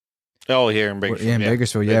here. Oh, here in Bakersfield. Yeah, in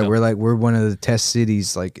Bakersfield. Yeah, They do. we're one of the test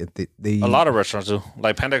cities. Like they A lot of restaurants do,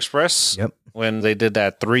 like Panda Express. Yep. When they did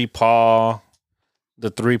that the 3-paw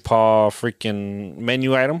freaking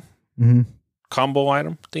menu item, Mhm. combo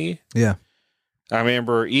item thingy. Yeah. I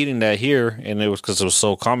remember eating that here, and it was because it was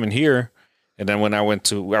so common here. And then when I went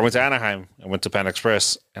to Anaheim, I went to Panda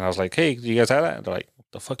Express, and I was like, "Hey, do you guys have that?" And they're like,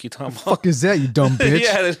 "The fuck you talking about?" Fuck is that, you dumb bitch?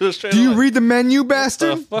 Yeah, they was straight Do you up, read the menu, "The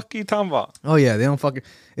bastard? fuck you talking about?" Oh yeah, they don't fucking.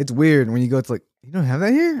 It's weird when you go to like, you don't have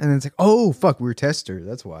that here, and then it's like, oh fuck, we're tester.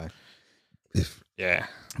 That's why. Yeah.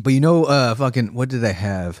 But fucking, what did I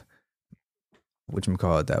have?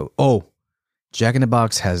 Whatchamacallit that? Oh, Jack in the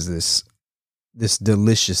Box has this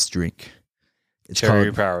delicious drink. It's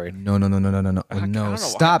Cherry called, Powerade. No. I don't No. know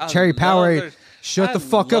Stop. why. I Cherry love Powerade. their- Shut I the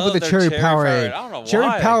fuck up with the love their Cherry Cherry Powerade. Powerade. I don't know Cherry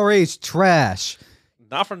why. Powerade's trash.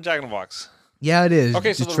 Not from Jack in the Box. Yeah, it is.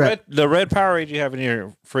 Okay, so It's the red Powerade you have in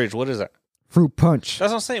your fridge, what is that? fruit punch. That's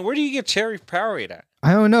what I'm saying. Where do you get cherry Powerade at?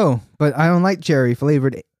 I don't know, but I don't like cherry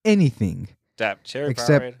flavored anything That cherry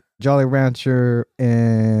except Powerade. Jolly Rancher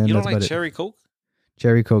and You don't that's like about it. cherry Coke?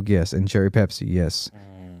 Cherry Coke, yes, and cherry Pepsi, yes.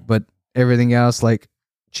 But everything else, like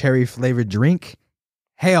cherry flavored drink,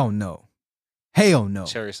 hell no.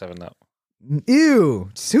 Cherry 7-Up. Ew.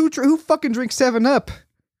 Who fucking drinks 7-Up?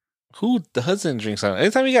 Who doesn't drink 7-Up?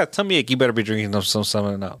 Anytime you got tummy ache, you better be drinking some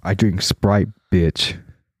 7-Up. I drink Sprite, bitch.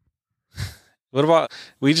 What about,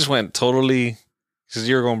 we just went totally, because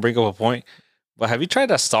you were going to bring up a point, but have you tried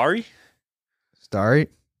that Starry? Starry?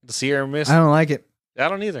 The Sierra Mist? I don't like it. I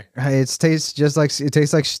don't either. It tastes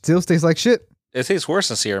still tastes like shit. It tastes worse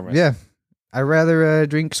than Sierra Mist. Yeah. I'd rather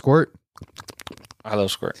drink Squirt. I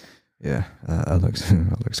love Squirt. Yeah, I like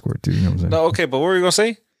Squirt too. You know what I'm saying? No, okay, but what were you going to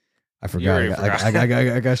say? I forgot. already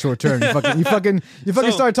I got short term. You fucking So-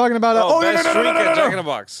 started talking about best drink at Jack in the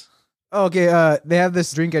Box. Okay, they have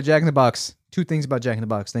this drink at Jack in the Box. 2 things about Jack in the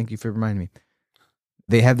Box. Thank you for reminding me.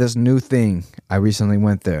 They have this new thing. I recently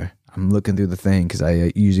went there. I'm looking through the thing because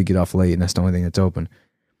I usually get off late and that's the only thing that's open.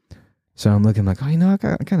 So I'm looking like, oh, I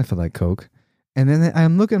kind of feel like Coke. And then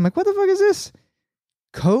I'm looking, I'm like, what the fuck is this?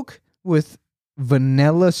 Coke with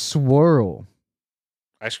vanilla swirl.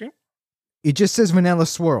 Ice cream? It just says vanilla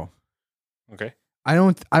swirl. Okay. I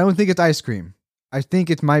don't think it's ice cream. I think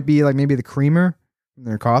it might be like maybe the creamer in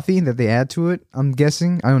their coffee that they add to it. I'm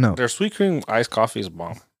guessing. I don't know. Their sweet cream iced coffee is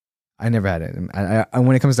bomb. I never had it. I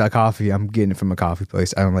when it comes to coffee, I'm getting it from a coffee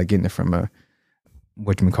place. I don't like getting it from a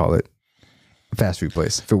whatchamacallit, a fast food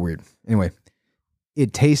place. I feel weird. Anyway,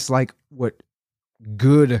 it tastes like what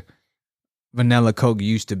good vanilla Coke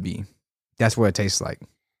used to be. That's what it tastes like.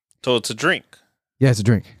 So it's a drink. Yeah, it's a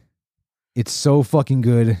drink. It's so fucking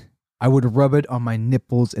good. I would rub it on my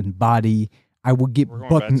nipples and body. I would get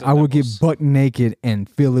butt naked and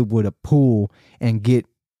fill it with a pool and get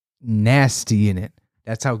nasty in it.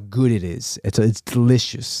 That's how good it is. It's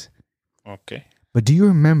delicious. Okay. But do you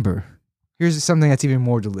remember? Here's something that's even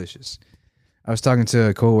more delicious. I was talking to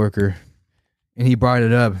a coworker, and he brought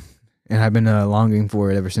it up, and I've been longing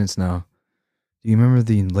for it ever since now. Do you remember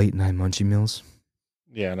the late night munchie meals?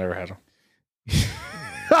 Yeah, I never had them.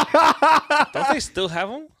 Don't they still have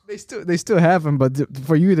them? They still have them, but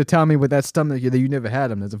for you to tell me with that stomach that you never had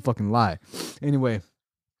them, that's a fucking lie. Anyway.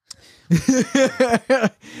 Do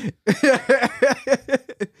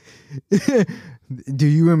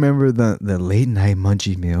you remember the late night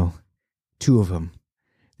munchie meal? 2 of them.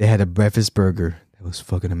 They had a breakfast burger that was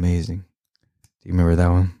fucking amazing. Do you remember that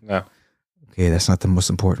one? No. Okay, that's not the most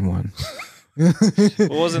important one. What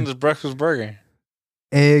was in this breakfast burger?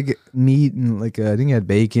 Egg, meat, and I think it had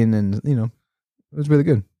bacon, and it was really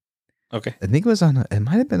good. Okay. I think it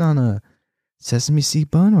might have been on a sesame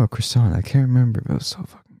seed bun or a croissant. I can't remember, but it was so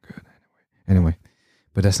fucking good. Anyway,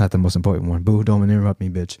 but that's not the most important one. Boo, don't interrupt me,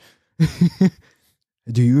 bitch.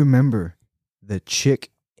 Do you remember the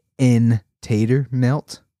chicken tater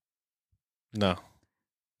melt? No.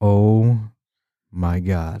 Oh my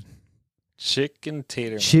God. Chicken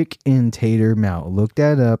tater melt. Look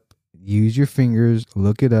that up. Use your fingers.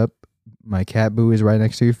 Look it up. My cat Boo is right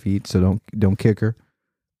next to your feet, so don't kick her.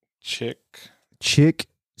 Chick, CHIC,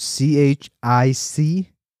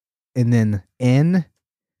 and then N,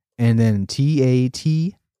 and then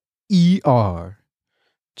TATER.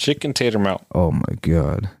 Chicken tater melt. Oh my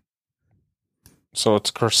God. So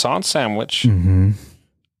it's a croissant sandwich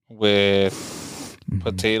with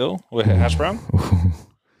potato, with hash brown,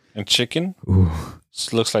 and chicken.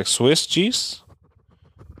 This looks like Swiss cheese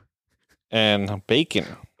and bacon.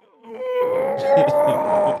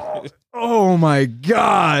 Oh my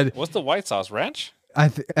God. What's the white sauce? Ranch? I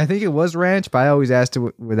think it was ranch, but I always asked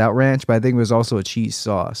it without ranch, but I think it was also a cheese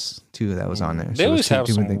sauce too that was on there. They always have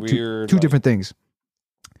some weird... Two different things.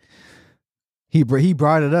 He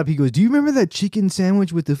brought it up. He goes, "Do you remember that chicken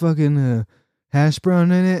sandwich with the fucking hash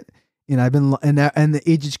brown in it?" And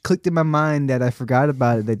it just clicked in my mind that I forgot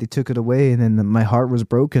about it, that they took it away, and then my heart was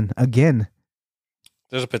broken again.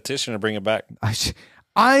 There's a petition to bring it back. If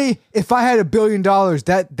I had $1 billion,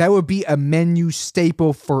 that would be a menu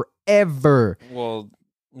staple forever. Well,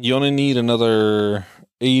 you only need another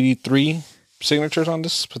 83 signatures on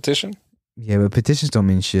this petition. Yeah, but petitions don't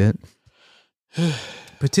mean shit.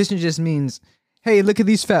 Petition just means, hey, look at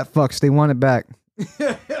these fat fucks. They want it back.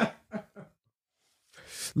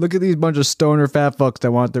 Look at these bunch of stoner fat fucks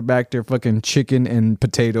that want their fucking chicken and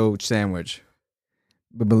potato sandwich.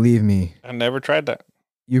 But believe me, I never tried that.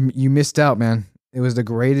 You missed out, man. It was the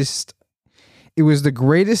greatest. It was the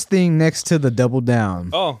greatest thing next to the double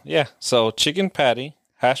down. Oh, yeah. So chicken patty,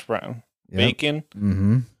 hash brown, bacon,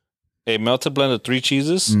 a melted blend of 3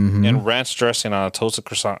 cheeses, and ranch dressing on a toasted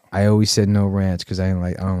croissant. I always said no ranch because I don't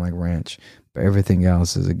like ranch, but everything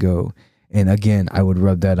else is a go. And again, I would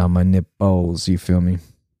rub that on my nipples. You feel me?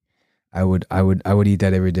 I would eat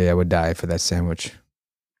that every day. I would die for that sandwich.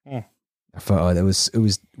 I thought it was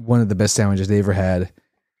one of the best sandwiches they ever had.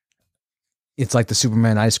 It's like the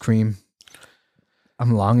Superman ice cream.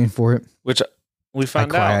 I'm longing for it. Which we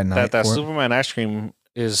found out that Superman ice cream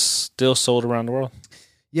is still sold around the world.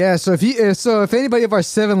 Yeah, so if anybody of our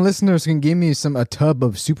 7 listeners can give me a tub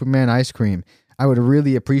of Superman ice cream, I would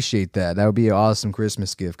really appreciate that. That would be an awesome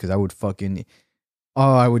Christmas gift because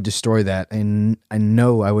I would destroy that, and I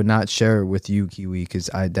know I would not share it with you, Kiwi, because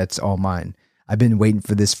that's all mine. I've been waiting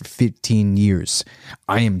for this for 15 years.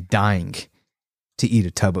 I am dying to eat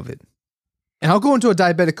a tub of it. And I'll go into a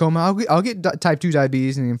diabetic coma. I'll get type 2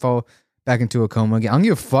 diabetes and then fall back into a coma again. I don't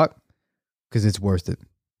give a fuck because it's worth it.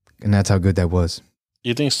 And that's how good that was.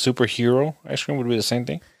 You think superhero ice cream would be the same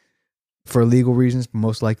thing? For legal reasons,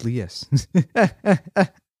 most likely, yes.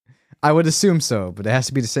 I would assume so, but it has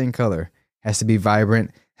to be the same color. Has to be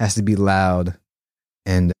vibrant, has to be loud.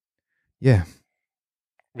 And yeah.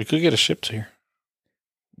 We could get it shipped here.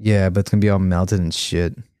 Yeah, but it's going to be all melted and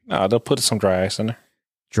shit. No, they'll put some dry ice in there.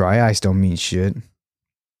 Dry ice don't mean shit.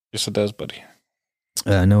 Yes, it does, buddy.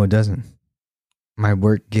 No, it doesn't. My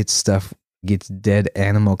work gets dead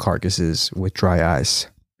animal carcasses with dry ice.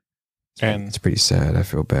 And it's pretty sad. I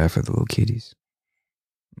feel bad for the little kitties.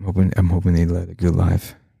 I'm hoping they led a good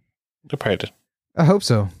life. They probably did. I hope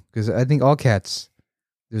so, because I think all cats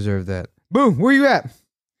deserve that. Boom, where you at?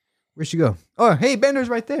 Where'd she go? Oh, hey, Bender's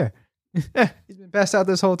right there. He's been passed out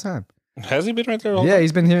this whole time. Has he been right there? Yeah,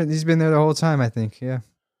 he's been here. He's been there the whole time, I think. Yeah.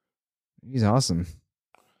 He's awesome.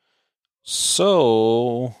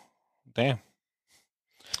 So, damn.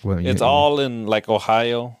 Well, It's all in like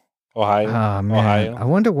Ohio. Oh, man. Ohio. I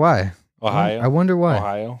wonder why. Ohio. I wonder why.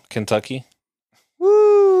 Ohio. Kentucky.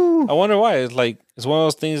 Woo! I wonder why. It's like, it's one of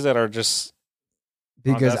those things that are just.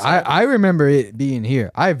 Because I remember it being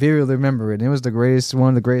here. I vividly remember it. And it was one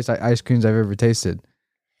of the greatest ice creams I've ever tasted.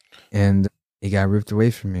 And it got ripped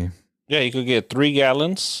away from me. Yeah, you could get 3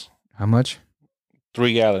 gallons. How much?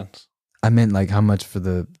 3 gallons. I meant like how much for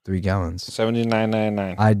the 3 gallons?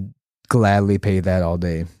 $79.99. I'd gladly pay that all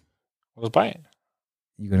day. Let's buy it.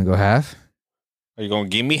 You gonna go half? Are you gonna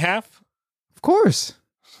give me half? Of course.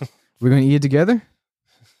 We're gonna eat it together.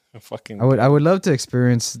 Fucking. I would love to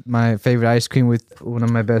experience my favorite ice cream with one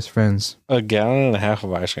of my best friends. 1.5 gallons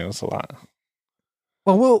of ice cream. That's a lot.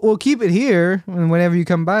 Well, we'll keep it here, and whenever you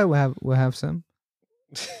come by, we'll have some.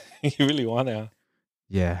 You really want it? Huh?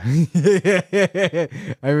 Yeah. If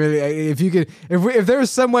there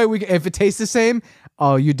was some way if it tastes the same,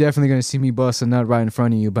 oh, you're definitely gonna see me bust a nut right in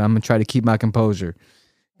front of you. But I'm gonna try to keep my composure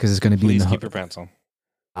because it's gonna be. Please keep your pants on.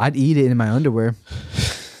 I'd eat it in my underwear.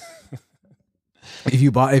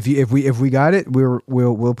 If we got it,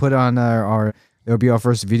 we'll put on our there'll be our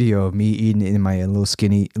first video of me eating it in my little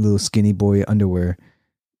skinny boy underwear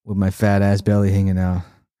with my fat ass belly hanging out.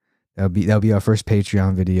 That'll be our first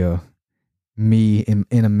Patreon video. Me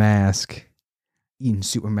in a mask eating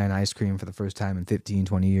Superman ice cream for the first time in 15,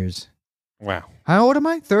 20 years. Wow. How old am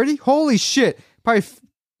I? 30? Holy shit. Probably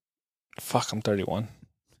Fuck, I'm 31.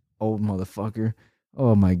 Old motherfucker.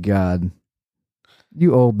 Oh my god.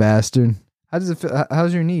 You old bastard. How does it feel?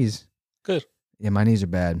 How's your knees? Good. Yeah, my knees are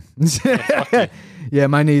bad. Yeah,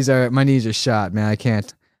 my knees are shot, man. I can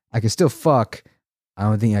still fuck. I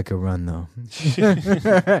don't think I could run though.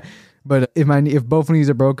 But if both knees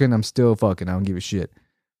are broken, I'm still fucking. I don't give a shit.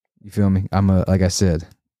 You feel me? Like I said,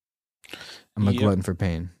 I'm a glutton for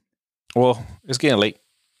pain. Well, it's getting late.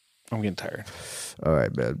 I'm getting tired. All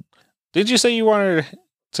right, man. Did you say you wanted to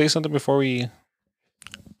say something before we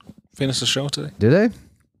finish the show today? Did I?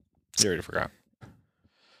 You already forgot.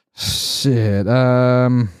 Shit.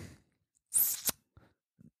 How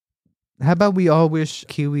about we all wish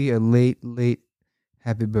Kiwi a late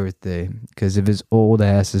happy birthday? Because if his old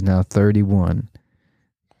ass is now 31,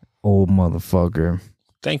 old motherfucker.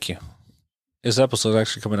 Thank you. This episode is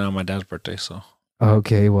actually coming out on my dad's birthday, so.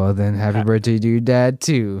 Okay, well then, happy birthday to your dad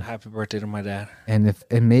too. Happy birthday to my dad. And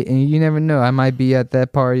and you never know, I might be at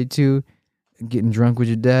that party too, getting drunk with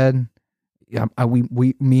your dad. Me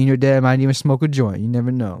and your dad might even smoke a joint. You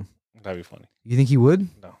never know. That'd be funny. You think he would?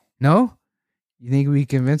 No. No? You think we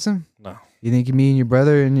can convince him? No. You think me and your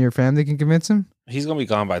brother and your family can convince him? He's gonna be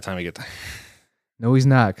gone by the time we get there. No, he's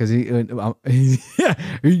not, because you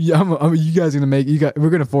guys are gonna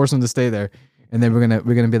we're gonna force him to stay there, and then we're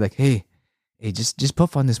gonna be like, hey, just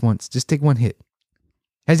puff on this once, just take one hit.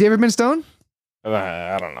 Has he ever been stoned?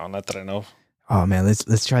 I don't know, not that I know of. Oh man,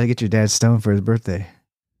 let's try to get your dad stoned for his birthday.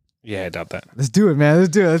 Yeah, I doubt that. Let's do it, man.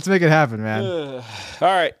 Let's make it happen, man. All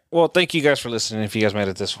right. Well, thank you guys for listening. If you guys made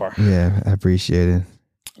it this far, yeah, I appreciate it.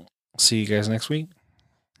 See you guys next week.